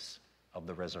witnesses of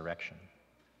the resurrection,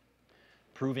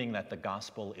 proving that the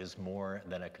gospel is more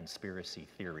than a conspiracy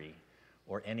theory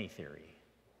or any theory.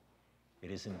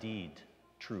 It is indeed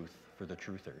truth for the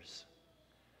truthers,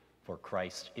 for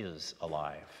Christ is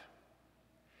alive.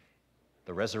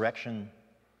 The resurrection,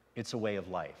 it's a way of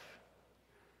life,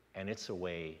 and it's a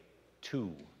way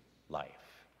to life.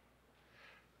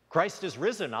 Christ is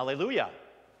risen, hallelujah.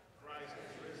 Christ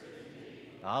is risen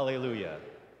indeed. Hallelujah,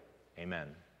 amen.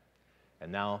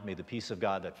 And now may the peace of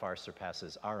God that far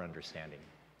surpasses our understanding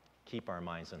keep our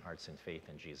minds and hearts in faith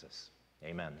in Jesus.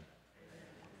 Amen.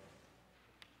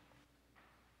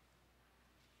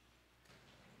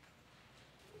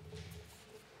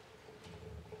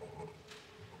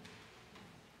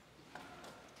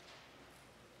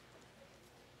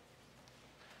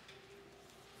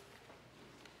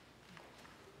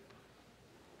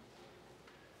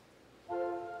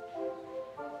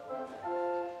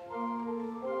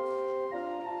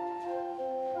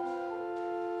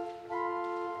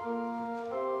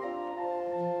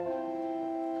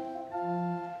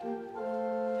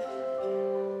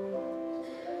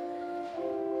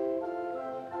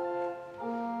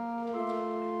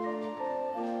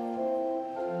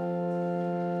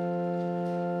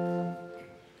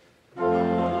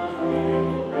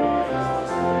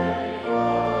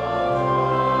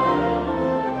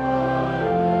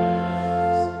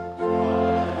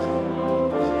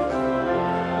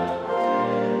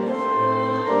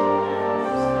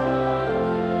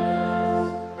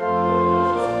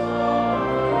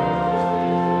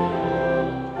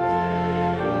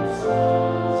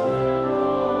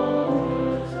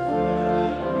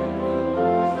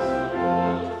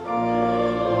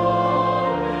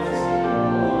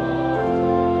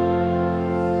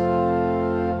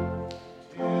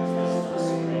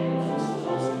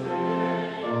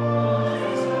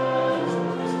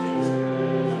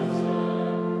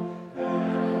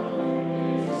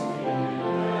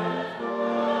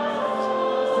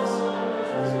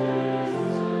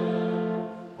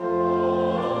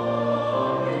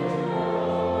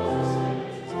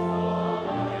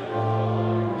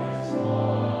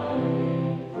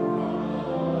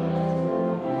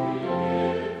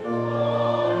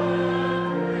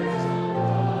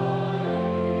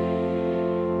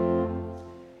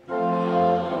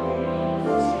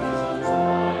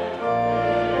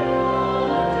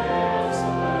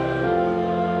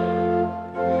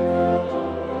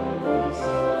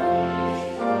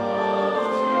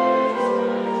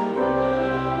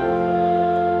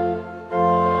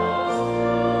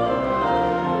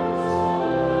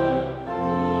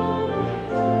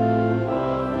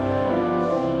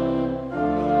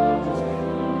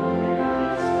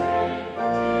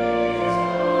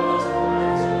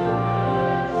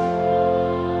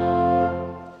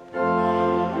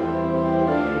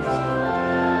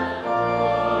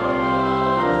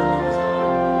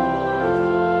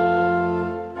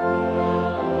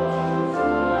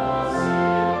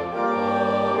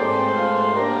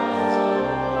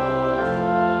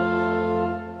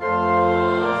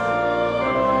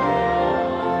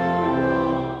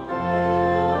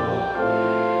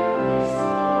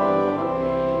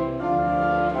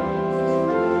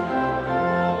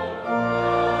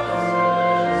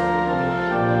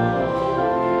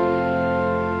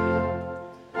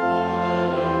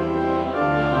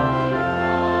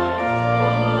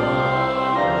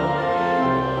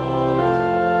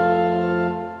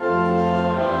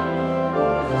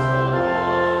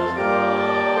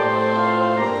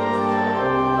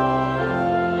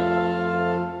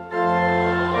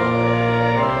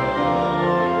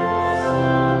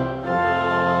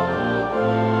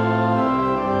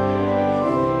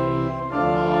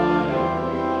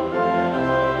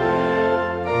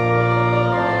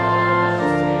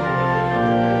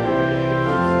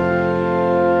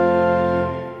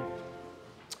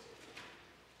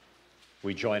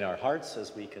 We join our hearts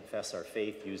as we confess our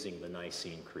faith using the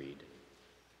Nicene Creed.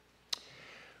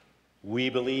 We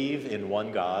believe in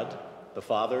one God, the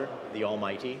Father, the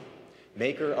Almighty,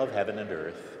 maker of heaven and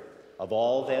earth, of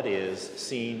all that is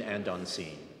seen and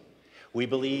unseen. We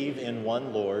believe in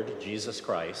one Lord, Jesus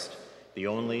Christ, the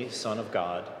only Son of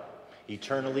God,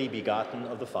 eternally begotten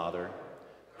of the Father,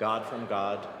 God from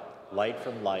God, light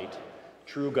from light,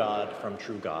 true God from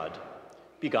true God,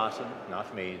 begotten,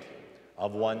 not made,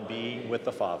 of one being with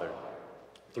the Father.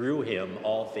 Through him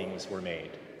all things were made.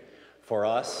 For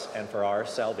us and for our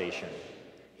salvation,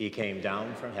 he came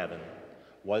down from heaven,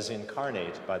 was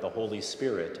incarnate by the Holy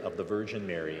Spirit of the Virgin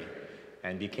Mary,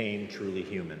 and became truly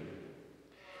human.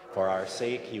 For our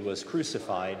sake he was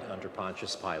crucified under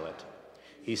Pontius Pilate.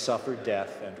 He suffered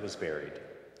death and was buried.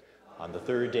 On the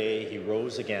third day he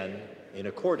rose again in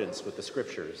accordance with the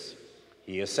Scriptures.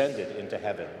 He ascended into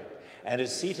heaven and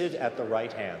is seated at the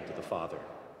right hand of the Father.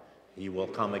 He will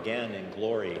come again in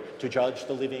glory to judge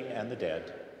the living and the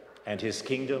dead, and his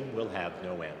kingdom will have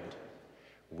no end.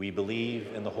 We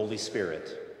believe in the Holy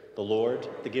Spirit, the Lord,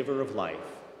 the giver of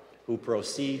life, who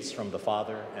proceeds from the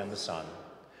Father and the Son,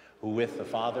 who with the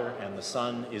Father and the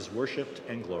Son is worshiped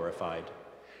and glorified,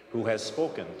 who has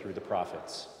spoken through the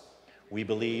prophets. We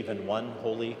believe in one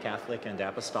holy Catholic and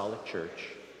Apostolic Church.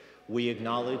 We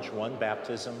acknowledge one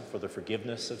baptism for the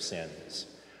forgiveness of sins.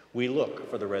 We look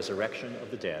for the resurrection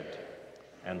of the dead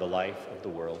and the life of the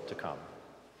world to come.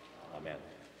 Amen.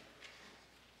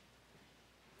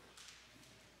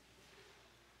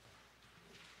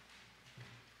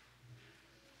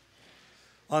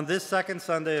 On this second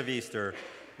Sunday of Easter,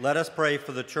 let us pray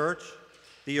for the Church,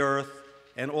 the earth,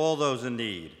 and all those in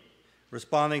need,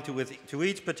 responding to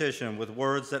each petition with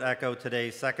words that echo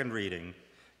today's second reading.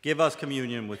 Give us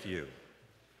communion with you.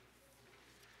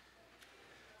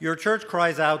 Your church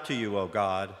cries out to you, O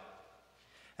God.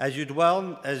 As you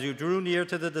drew near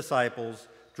to the disciples,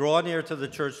 draw near to the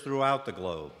church throughout the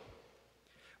globe.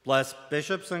 Bless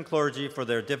bishops and clergy for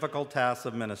their difficult tasks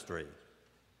of ministry.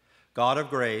 God of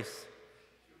grace,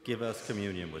 give us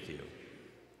communion with you.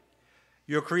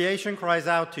 Your creation cries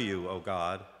out to you, O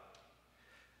God.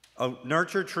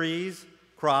 Nurture trees,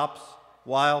 crops,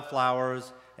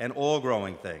 wildflowers, and all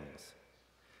growing things.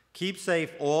 Keep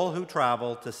safe all who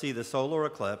travel to see the solar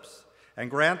eclipse, and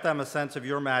grant them a sense of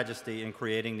your majesty in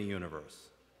creating the universe.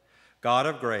 God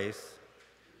of grace,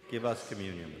 give us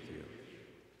communion with you.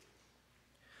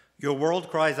 Your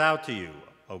world cries out to you,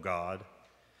 O God.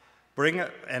 Bring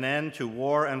an end to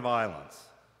war and violence.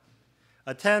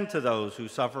 Attend to those who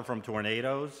suffer from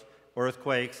tornadoes,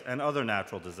 earthquakes, and other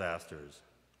natural disasters.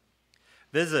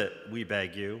 Visit, we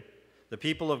beg you, the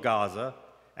people of Gaza,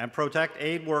 and protect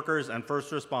aid workers and first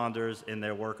responders in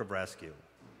their work of rescue.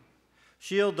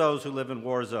 Shield those who live in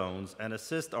war zones and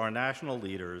assist our national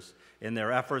leaders in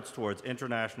their efforts towards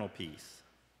international peace.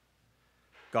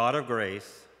 God of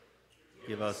grace,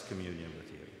 give us communion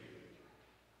with you.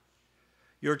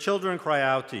 Your children cry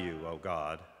out to you, O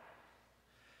God.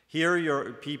 Hear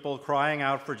your people crying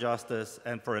out for justice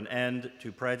and for an end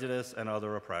to prejudice and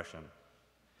other oppression.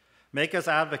 Make us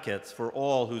advocates for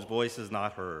all whose voice is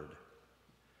not heard.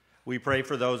 We pray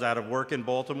for those out of work in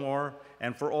Baltimore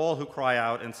and for all who cry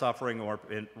out in suffering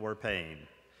or pain,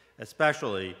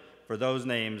 especially for those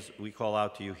names we call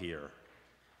out to you here.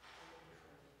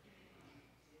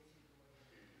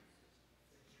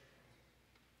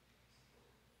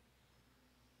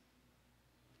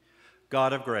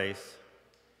 God of grace,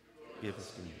 give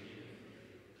us communion.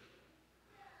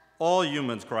 All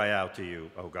humans cry out to you,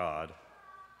 O God.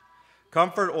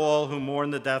 Comfort all who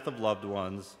mourn the death of loved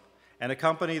ones, and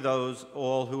accompany those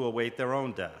all who await their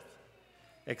own death.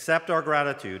 Accept our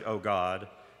gratitude, O God,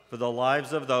 for the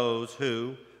lives of those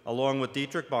who, along with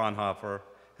Dietrich Bonhoeffer,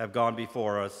 have gone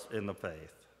before us in the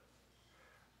faith.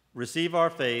 Receive our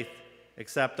faith,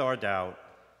 accept our doubt,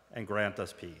 and grant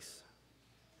us peace.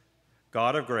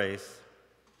 God of grace,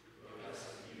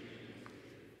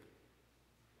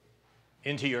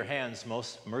 into your hands,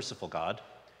 most merciful God,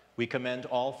 we commend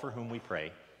all for whom we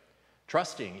pray,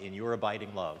 trusting in your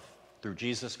abiding love, through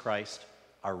Jesus Christ,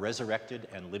 our resurrected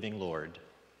and living Lord.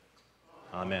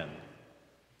 Amen.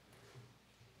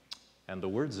 And the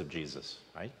words of Jesus,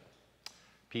 right?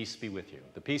 Peace be with you.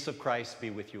 The peace of Christ be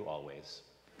with you always.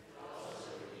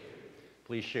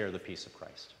 Please share the peace of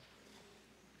Christ.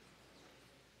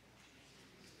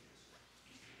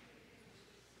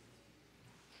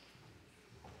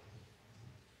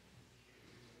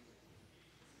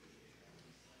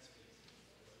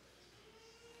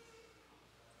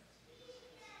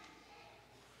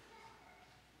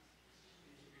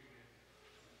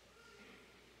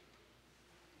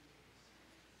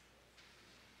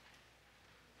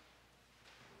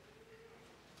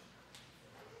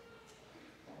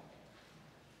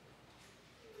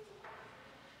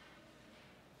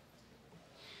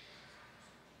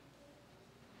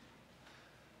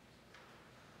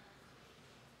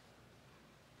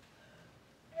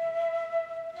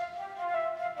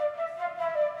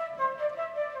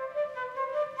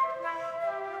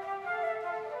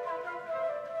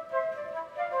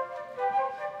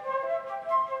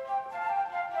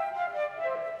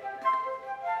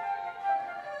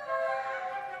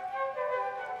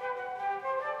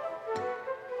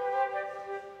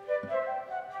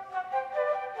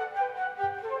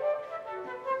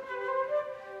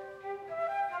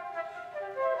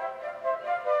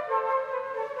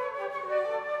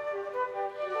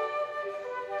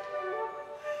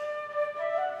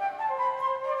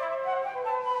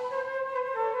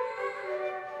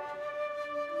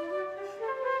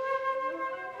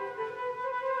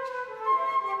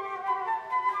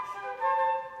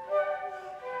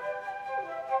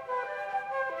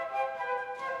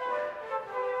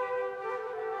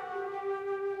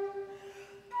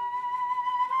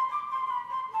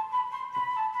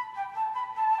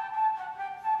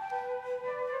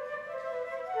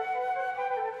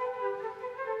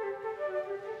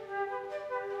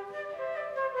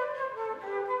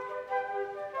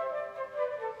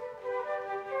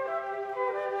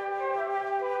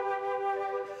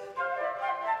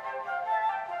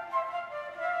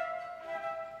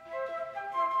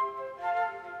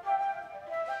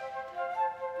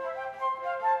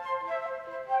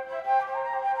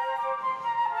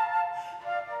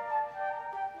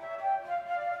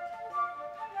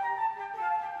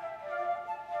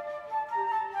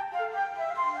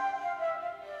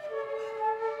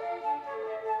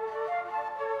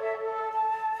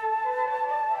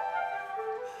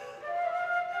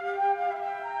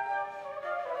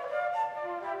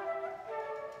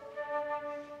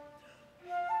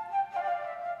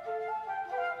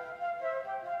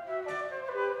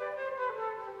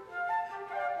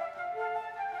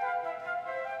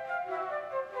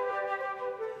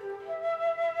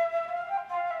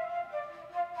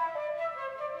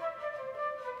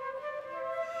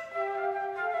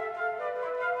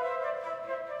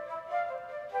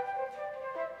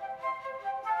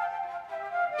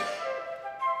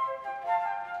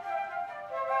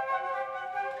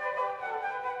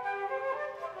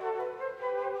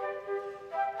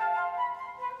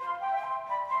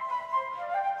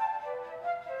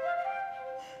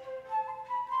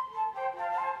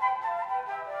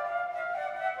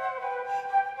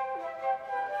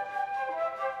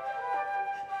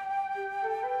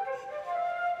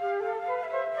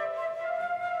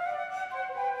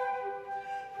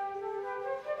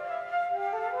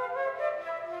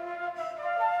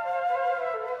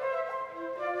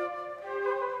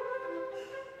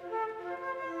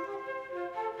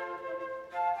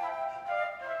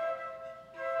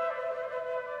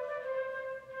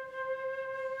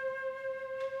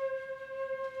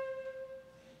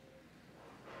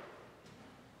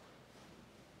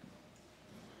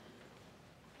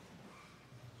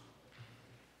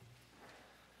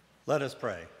 Let us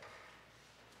pray.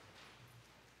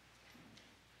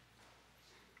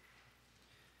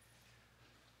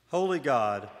 Holy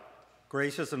God,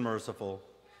 gracious and merciful,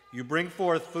 you bring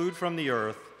forth food from the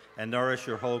earth and nourish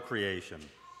your whole creation.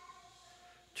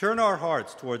 Turn our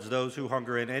hearts towards those who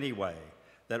hunger in any way,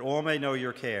 that all may know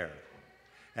your care,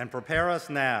 and prepare us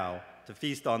now to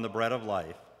feast on the bread of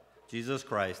life, Jesus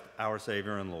Christ, our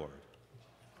Savior and Lord.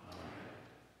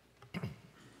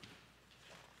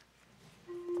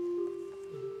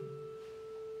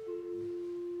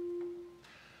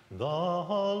 The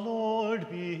Lord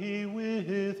be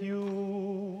with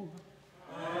you.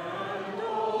 And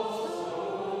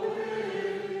also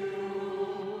with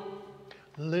you.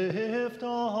 Lift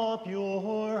up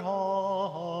your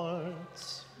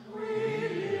hearts. We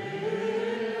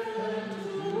lift them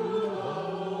to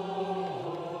the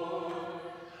Lord.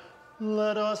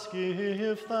 Let us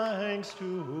give thanks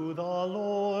to the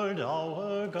Lord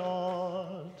our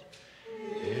God.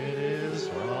 It is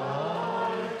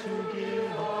right to give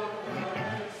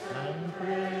and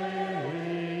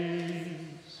praise.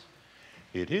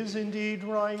 It is indeed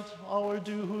right, our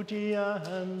duty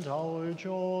and our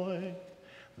joy,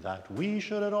 that we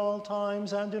should at all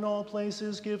times and in all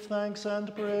places give thanks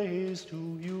and praise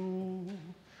to you,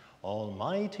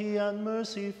 Almighty and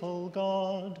merciful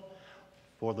God,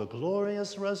 for the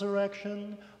glorious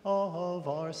resurrection of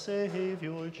our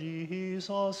Savior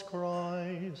Jesus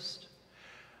Christ,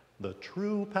 the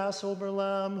true Passover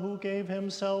Lamb who gave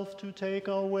himself to take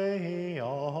away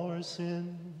our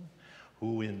sin,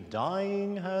 who in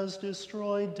dying has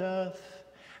destroyed death,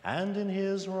 and in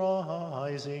his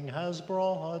rising has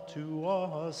brought to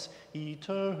us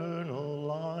eternal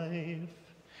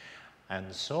life.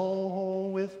 And so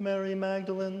with Mary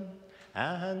Magdalene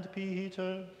and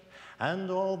Peter and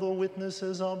all the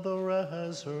witnesses of the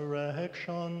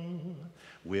resurrection,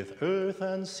 with earth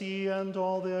and sea and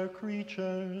all their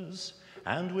creatures,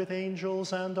 and with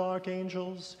angels and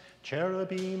archangels,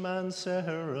 cherubim and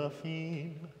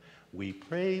seraphim, we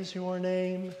praise your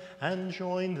name and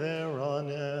join their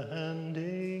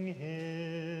unending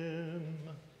hymn.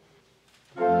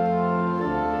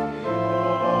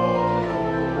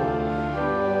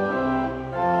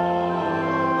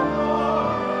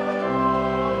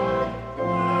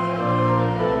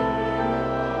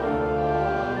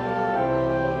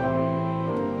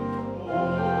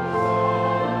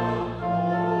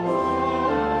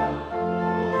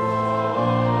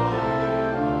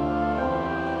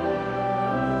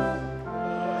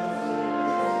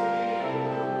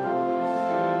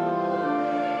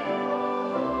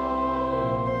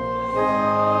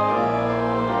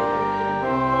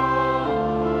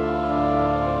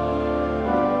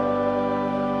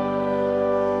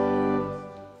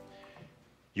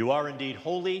 You are indeed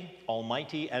holy,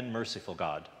 almighty, and merciful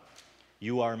God.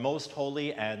 You are most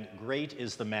holy, and great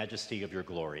is the majesty of your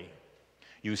glory.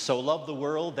 You so loved the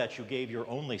world that you gave your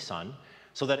only Son,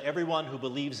 so that everyone who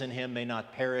believes in him may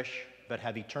not perish, but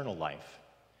have eternal life.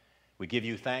 We give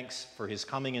you thanks for his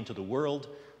coming into the world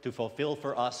to fulfill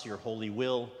for us your holy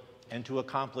will and to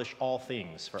accomplish all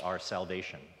things for our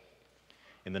salvation.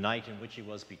 In the night in which he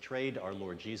was betrayed, our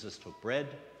Lord Jesus took bread,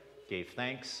 gave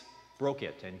thanks, broke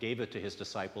it, and gave it to his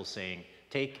disciples, saying,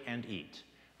 "Take and eat.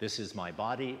 This is my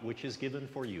body, which is given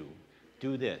for you.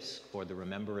 Do this for the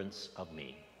remembrance of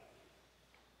me."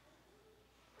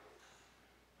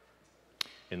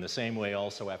 In the same way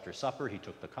also after supper, he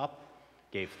took the cup,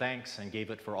 gave thanks, and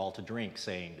gave it for all to drink,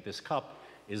 saying, "This cup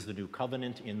is the new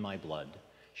covenant in my blood,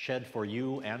 shed for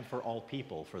you and for all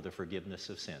people for the forgiveness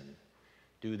of sin.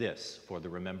 Do this for the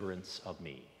remembrance of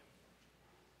me."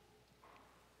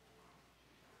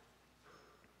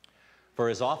 For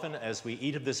as often as we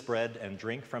eat of this bread and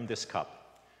drink from this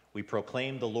cup, we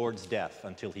proclaim the Lord's death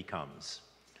until he comes.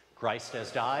 Christ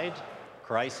has died,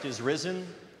 Christ is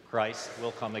risen, Christ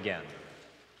will come again.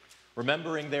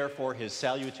 Remembering therefore his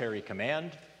salutary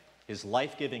command, his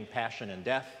life-giving passion and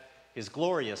death, his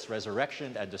glorious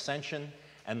resurrection and ascension,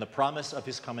 and the promise of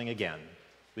his coming again,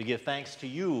 we give thanks to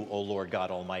you, O Lord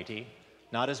God Almighty,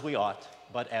 not as we ought,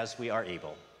 but as we are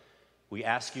able. We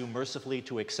ask you mercifully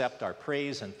to accept our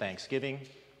praise and thanksgiving,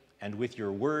 and with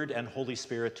your word and Holy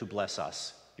Spirit to bless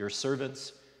us, your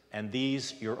servants, and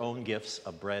these your own gifts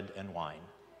of bread and wine,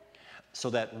 so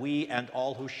that we and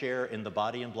all who share in the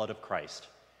body and blood of Christ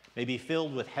may be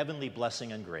filled with heavenly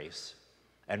blessing and grace,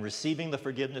 and receiving the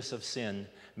forgiveness of sin,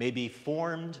 may be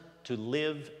formed to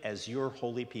live as your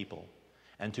holy people,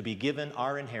 and to be given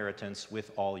our inheritance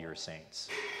with all your saints.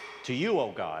 To you,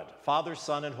 O God, Father,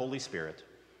 Son, and Holy Spirit,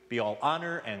 be all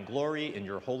honor and glory in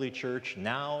your holy church,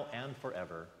 now and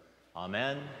forever.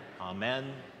 Amen,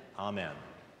 amen, amen.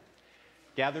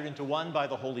 Gathered into one by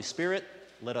the Holy Spirit,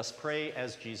 let us pray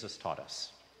as Jesus taught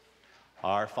us.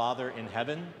 Our Father in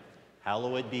heaven,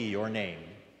 hallowed be your name.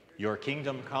 Your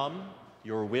kingdom come,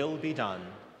 your will be done,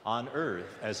 on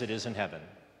earth as it is in heaven.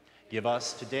 Give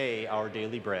us today our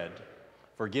daily bread.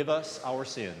 Forgive us our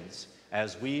sins,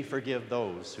 as we forgive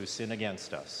those who sin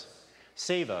against us.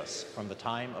 Save us from the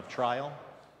time of trial,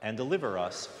 and deliver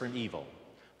us from evil.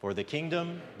 For the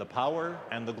kingdom, the power,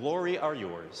 and the glory are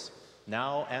yours,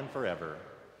 now and forever.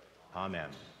 Amen.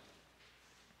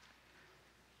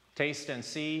 Taste and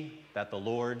see that the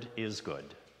Lord is good.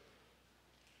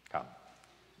 Come.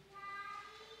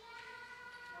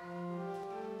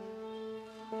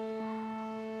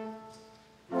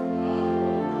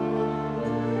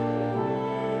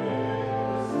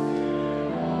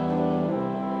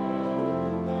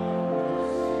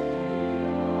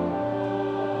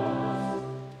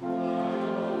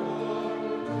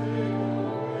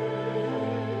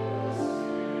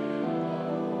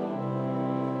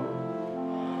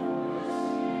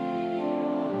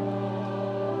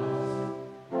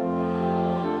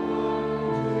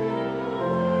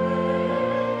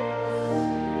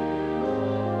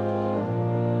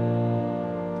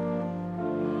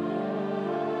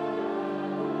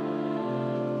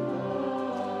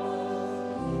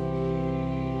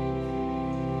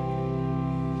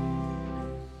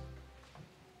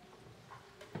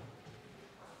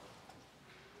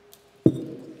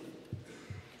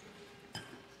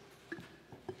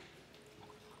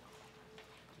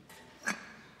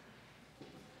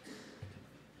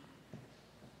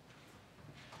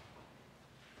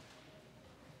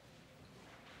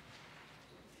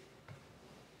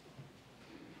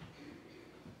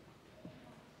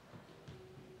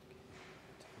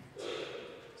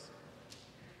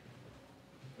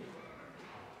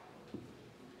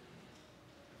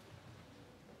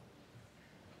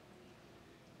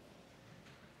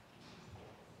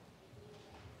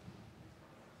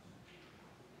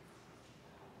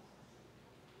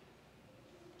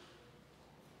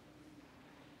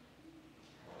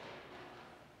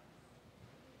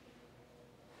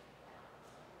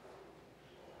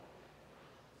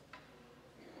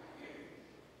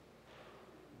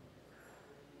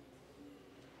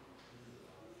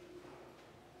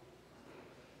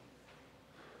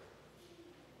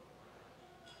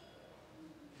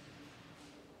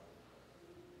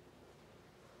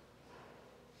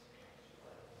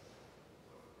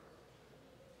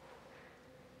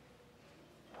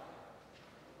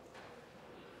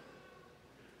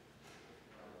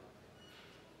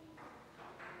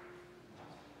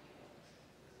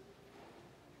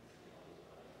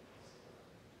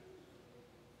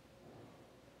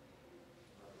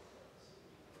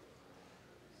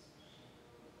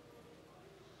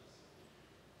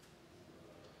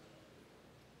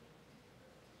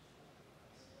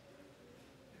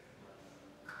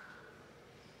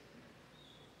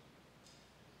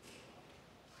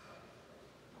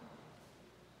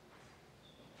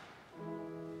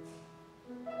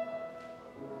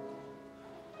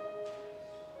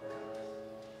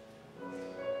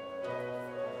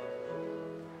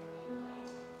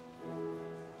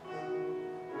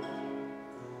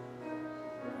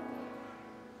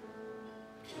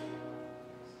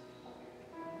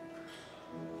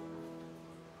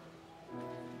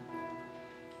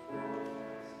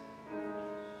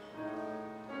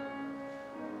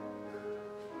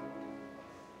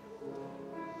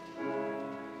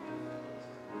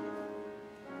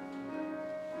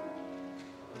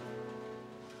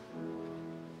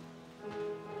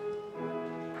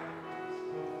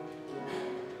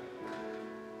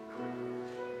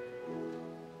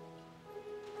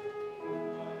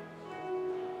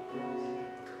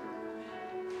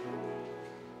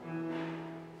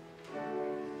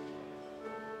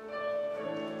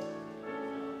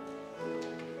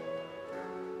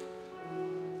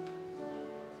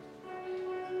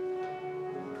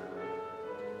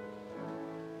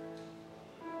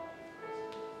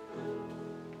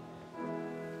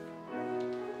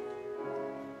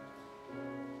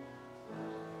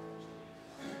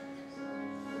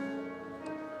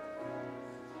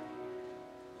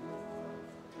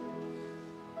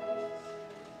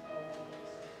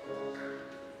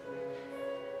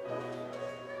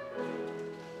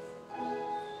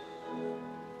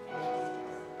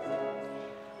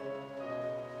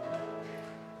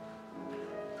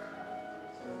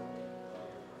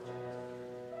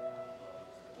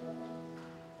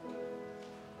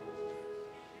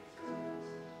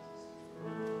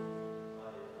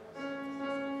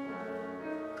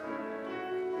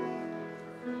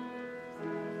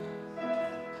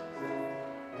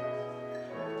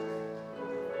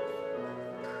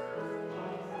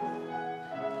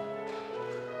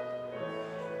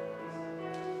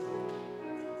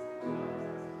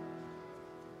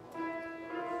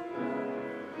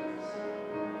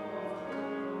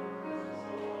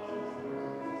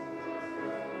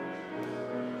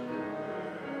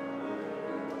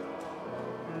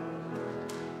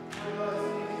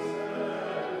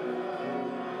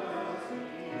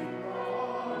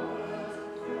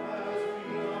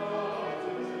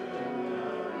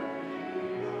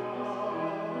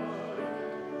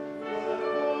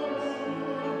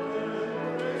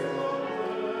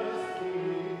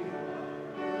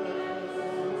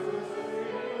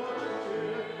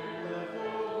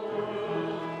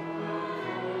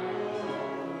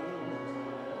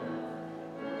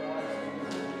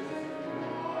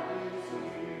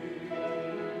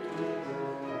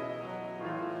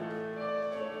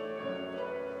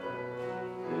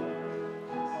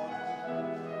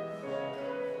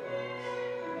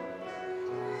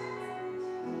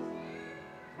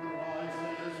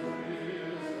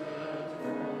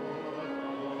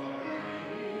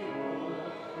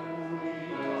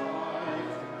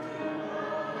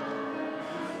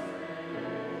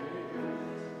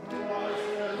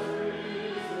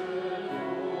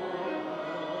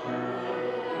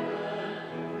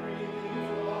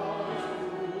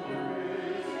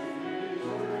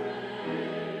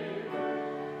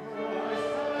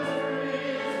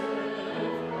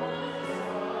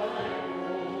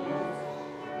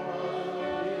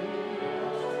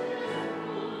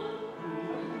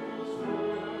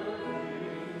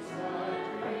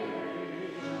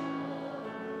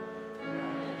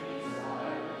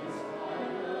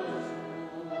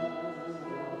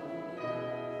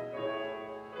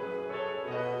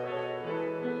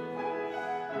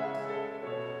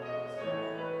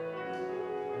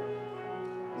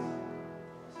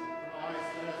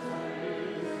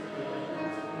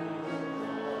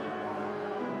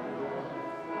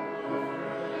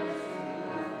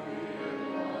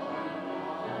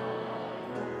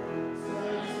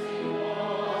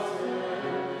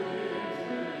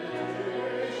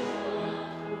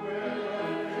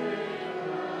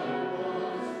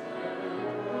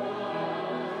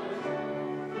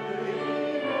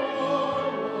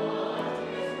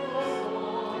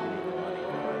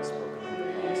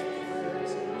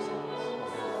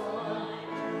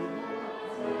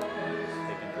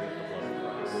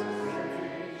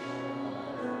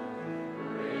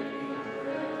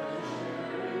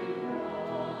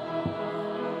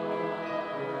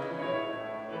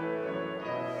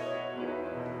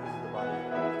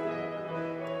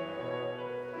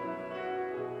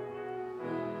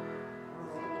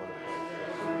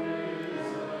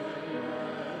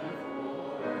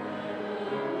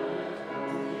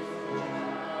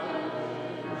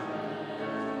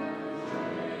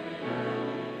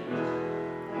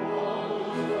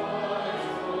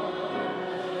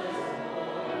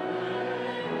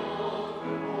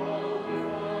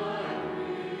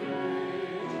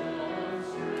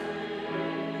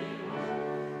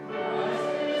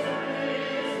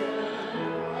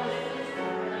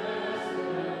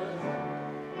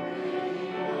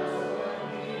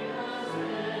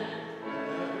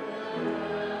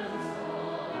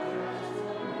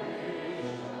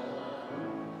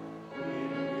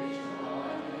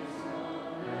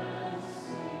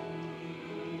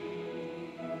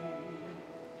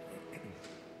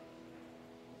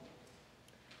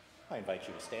 invite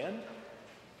you to stand.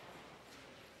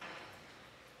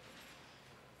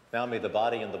 Now may the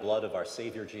body and the blood of our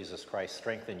Savior Jesus Christ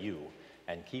strengthen you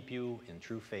and keep you in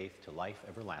true faith to life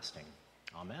everlasting.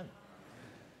 Amen.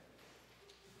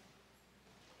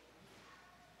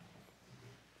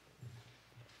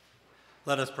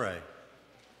 Let us pray.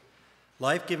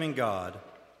 Life-giving God,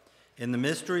 in the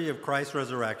mystery of Christ's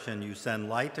resurrection, you send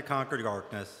light to conquer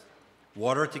darkness,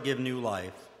 water to give new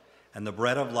life, and the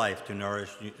bread of life to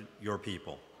nourish your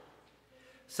people.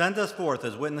 Send us forth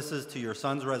as witnesses to your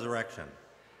Son's resurrection,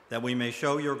 that we may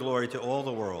show your glory to all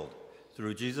the world,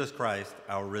 through Jesus Christ,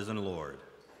 our risen Lord.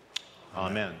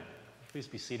 Amen. Please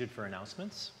be seated for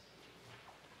announcements.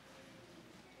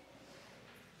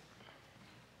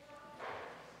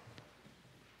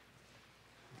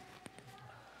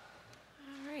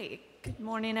 All right. Good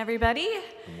morning, everybody.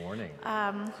 Good morning.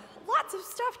 Lots of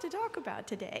stuff to talk about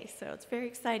today, so it's very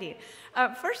exciting.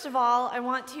 First of all, I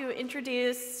want to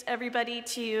introduce everybody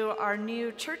to our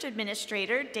new church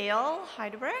administrator, Dale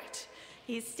Heidebrecht.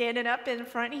 He's standing up in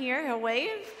front here. He'll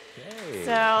wave. Yay.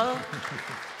 So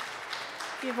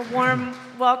give a warm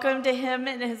welcome to him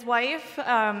and his wife.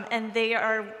 And they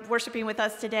are worshiping with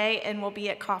us today and will be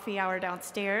at coffee hour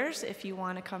downstairs if you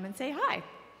want to come and say hi.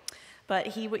 But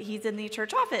he's in the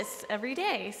church office every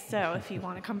day, so if you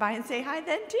want to come by and say hi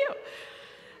then too.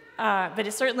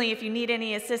 But certainly if you need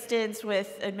any assistance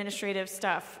with administrative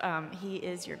stuff, he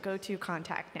is your go-to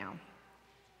contact now.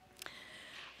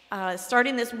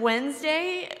 Starting this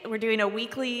Wednesday, we're doing a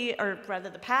weekly, or rather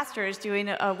the pastor is doing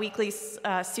a weekly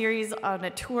series on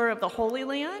a tour of the Holy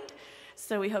Land.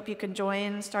 So we hope you can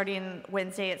join starting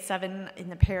Wednesday at 7 in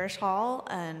the parish hall,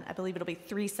 and I believe it'll be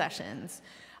 3 sessions,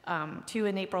 2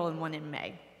 in April and 1 in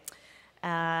May.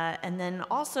 And then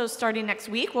also starting next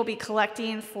week, we'll be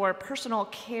collecting for personal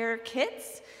care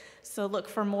kits. So look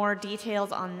for more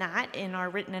details on that in our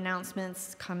written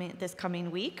announcements this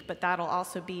coming week, but that'll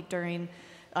also be during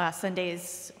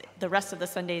Sundays, the rest of the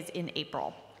Sundays in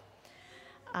April.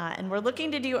 And we're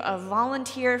looking to do a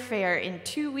volunteer fair in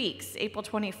 2 weeks, April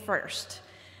 21st.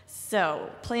 So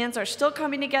plans are still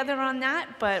coming together on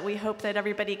that, but we hope that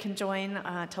everybody can join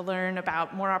to learn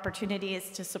about more opportunities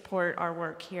to support our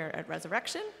work here at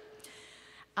Resurrection.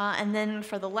 And then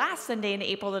for the last Sunday in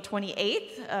April the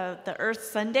 28th, the Earth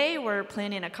Sunday, we're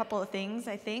planning a couple of things,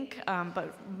 I think,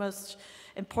 but most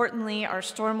importantly, our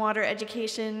stormwater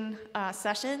education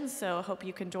sessions, so I hope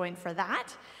you can join for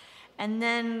that. And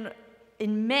then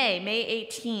in May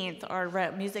 18th,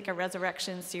 our Music of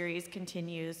Resurrection series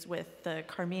continues with the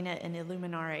Carmina and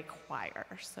Illuminare Choir,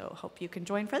 so hope you can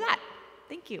join for that.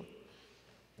 Thank you.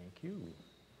 Thank you.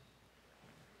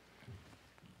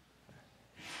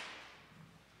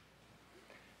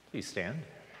 Please stand.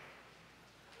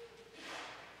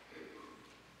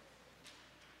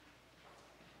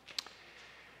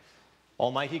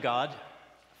 Almighty God,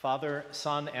 Father,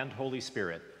 Son, and Holy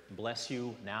Spirit, bless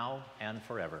you now and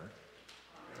forever.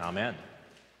 Amen.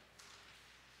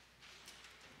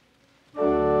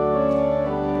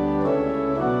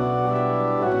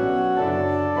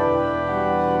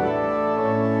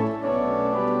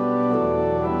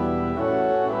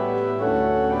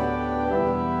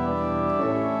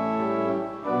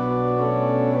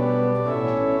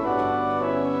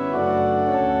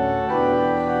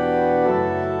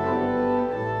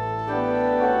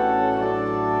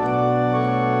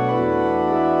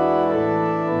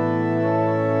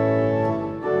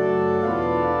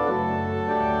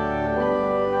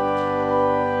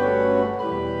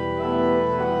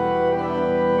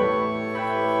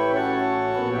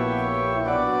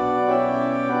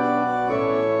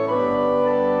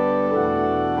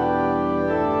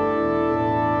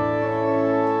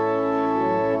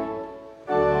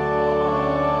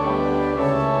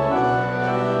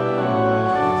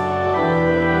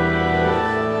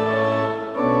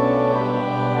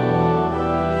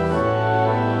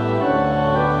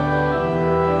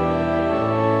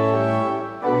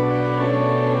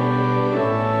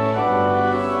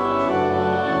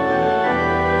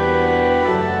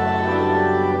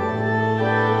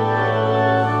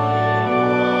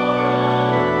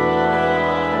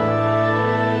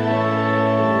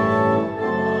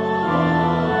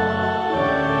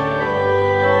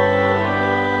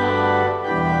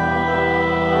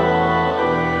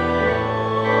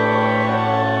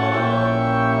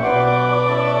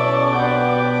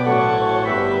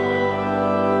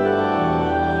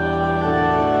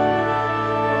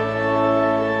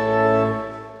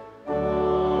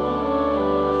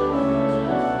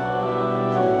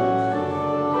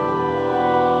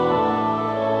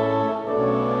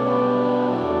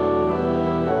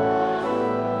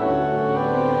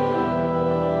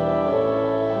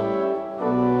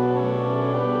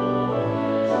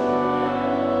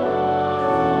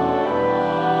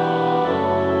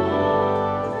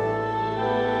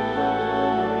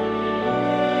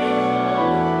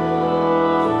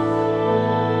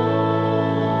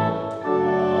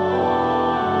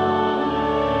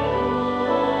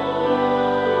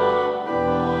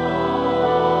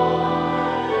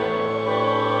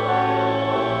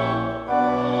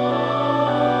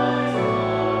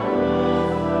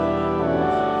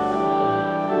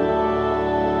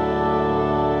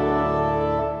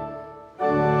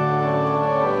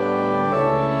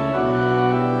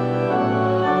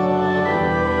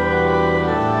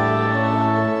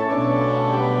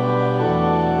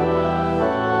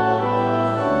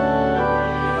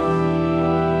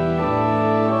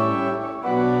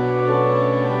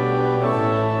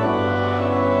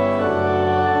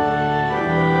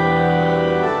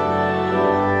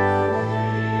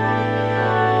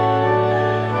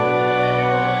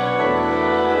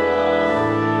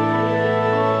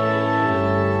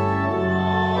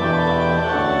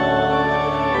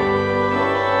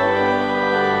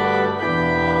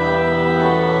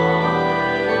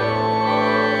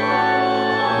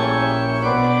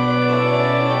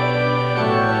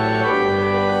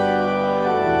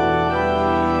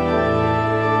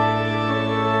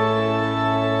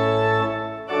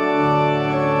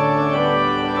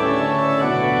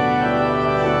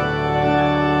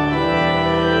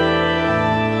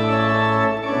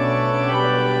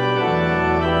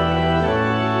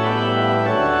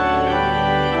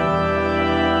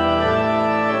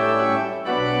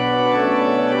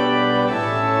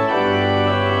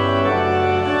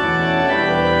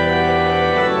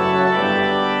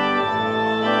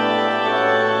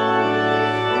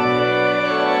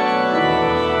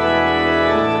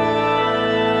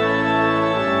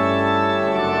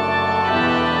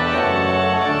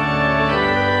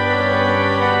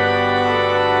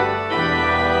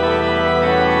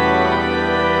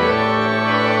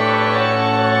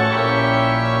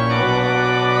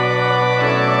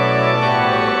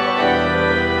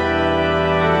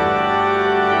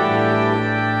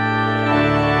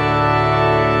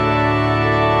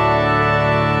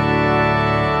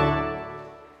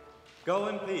 Go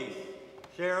in peace.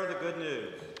 Share the good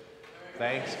news.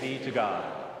 Thanks be to God.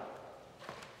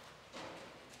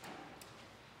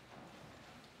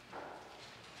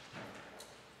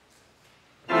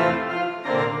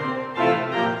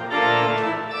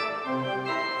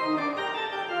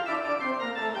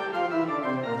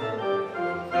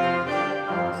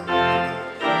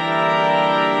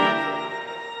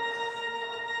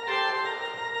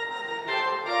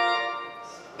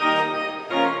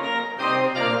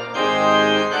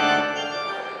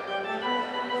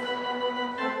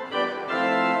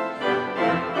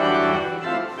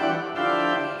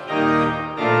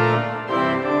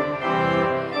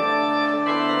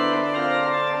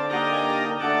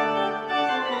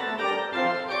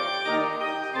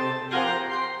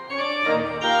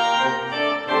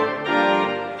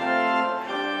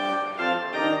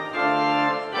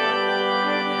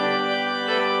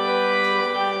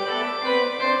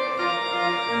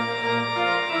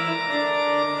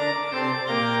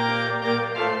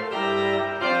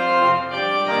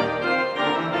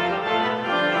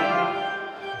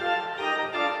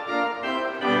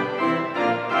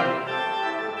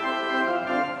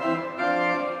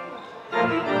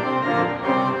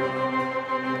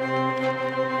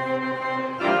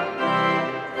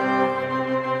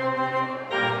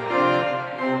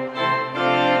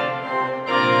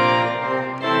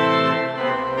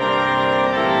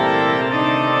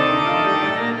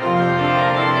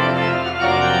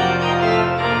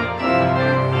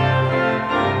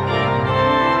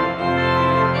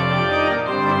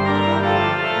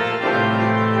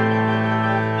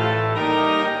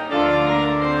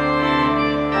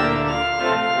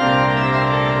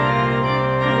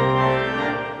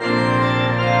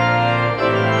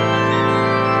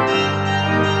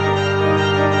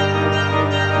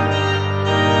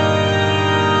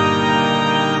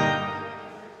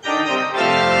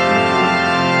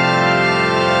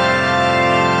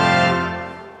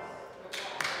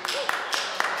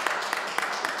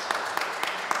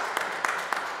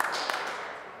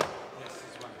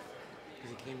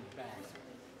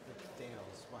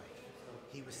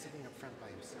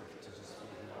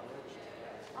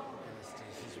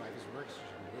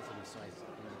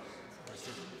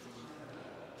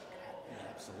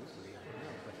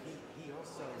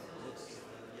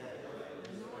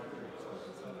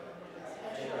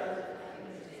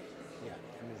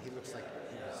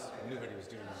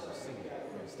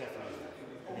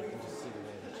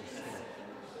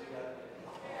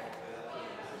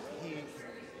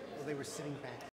 They were sitting back